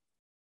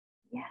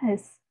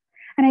 Yes.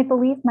 And I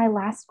believe my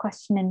last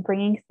question in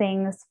bringing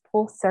things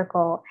full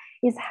circle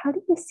is, how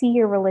do you see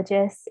your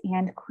religious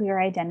and queer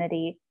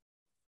identity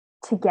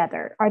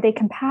together? Are they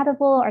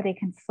compatible? Are they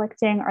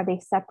conflicting? Are they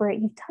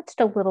separate? You've touched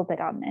a little bit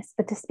on this,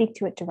 but to speak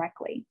to it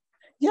directly.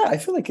 Yeah, I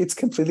feel like it's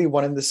completely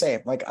one and the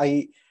same. Like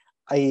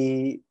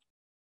I've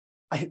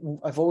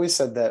always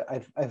said that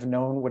I've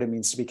known what it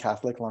means to be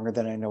Catholic longer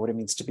than I know what it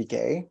means to be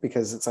gay,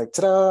 because it's like,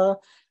 ta-da,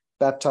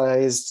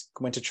 baptized,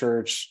 went to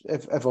church.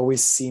 I've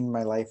always seen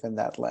my life in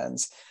that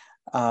lens.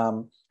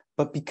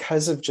 But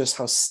because of just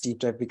how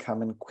steeped I've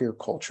become in queer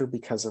culture,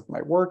 because of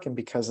my work and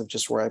because of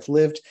just where I've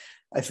lived,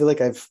 I feel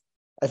like I've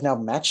now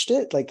matched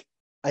it. Like,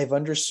 I've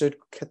understood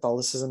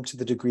Catholicism to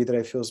the degree that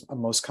I feel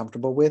I'm most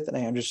comfortable with, and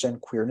I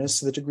understand queerness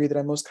to the degree that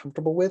I'm most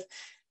comfortable with.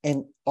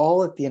 And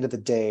all at the end of the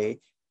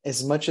day,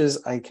 as much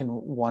as I can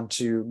want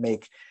to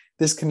make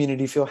this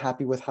community feel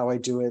happy with how I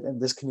do it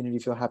and this community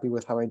feel happy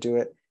with how I do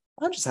it,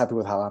 I'm just happy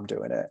with how I'm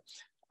doing it.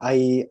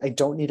 I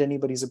don't need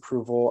anybody's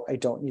approval. I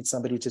don't need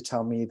somebody to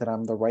tell me that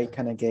I'm the right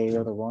kind of gay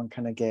or the wrong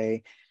kind of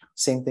gay.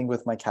 Same thing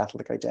with my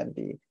Catholic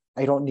identity.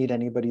 I don't need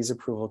anybody's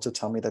approval to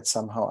tell me that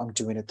somehow I'm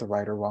doing it the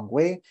right or wrong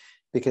way,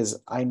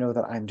 because I know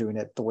that I'm doing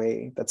it the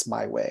way that's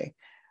my way.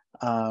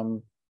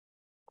 And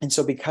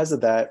so because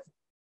of that,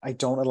 I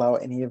don't allow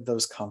any of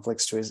those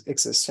conflicts to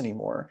exist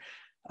anymore.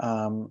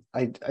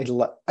 I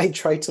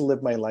try to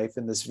live my life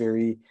in this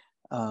very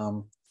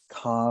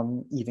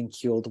calm, even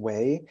keeled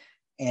way,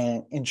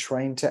 and in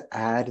trying to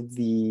add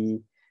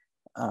the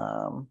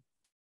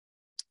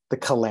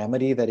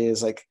calamity that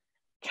is like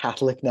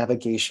Catholic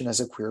navigation as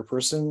a queer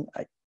person,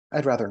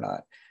 I'd rather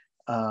not.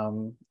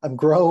 I'm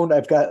grown.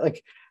 I've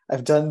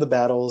done the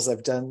battles.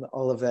 I've done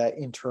all of that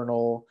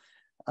internal,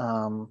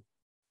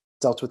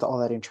 dealt with all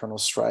that internal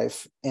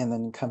strife, and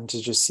then come to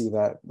just see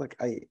that like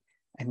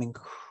I'm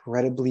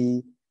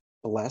incredibly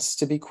blessed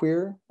to be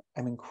queer.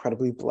 I'm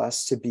incredibly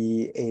blessed to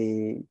be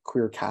a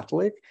queer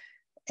Catholic,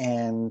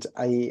 and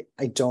I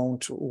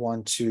don't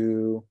want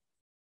to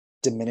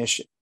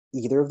diminish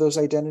either of those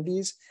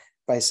identities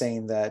by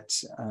saying that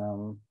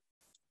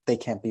they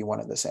can't be one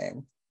and the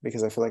same,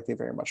 because I feel like they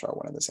very much are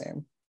one and the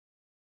same.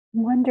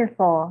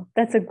 Wonderful.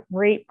 That's a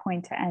great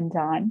point to end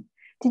on.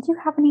 Did you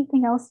have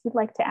anything else you'd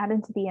like to add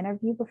into the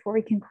interview before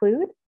we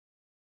conclude?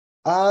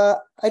 I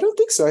don't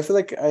think so. I feel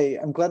like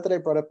I'm glad that I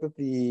brought up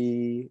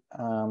the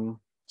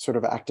sort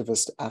of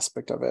activist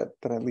aspect of it,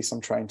 that at least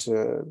I'm trying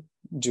to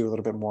do a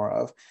little bit more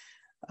of.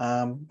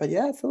 But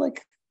yeah, I feel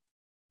like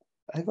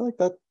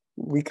that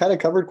we kind of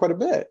covered quite a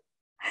bit.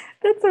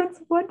 That sounds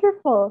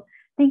wonderful.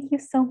 Thank you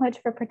so much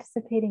for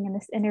participating in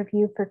this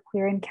interview for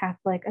Queer and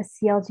Catholic, a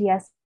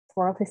CLGS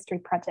World History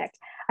project.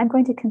 I'm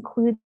going to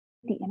conclude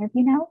the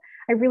interview now.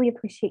 I really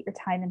appreciate your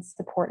time and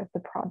support of the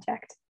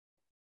project.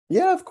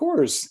 Yeah, of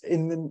course.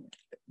 And then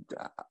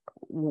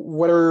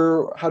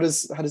how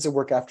does it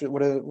work after?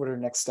 What are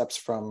next steps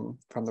from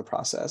the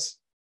process?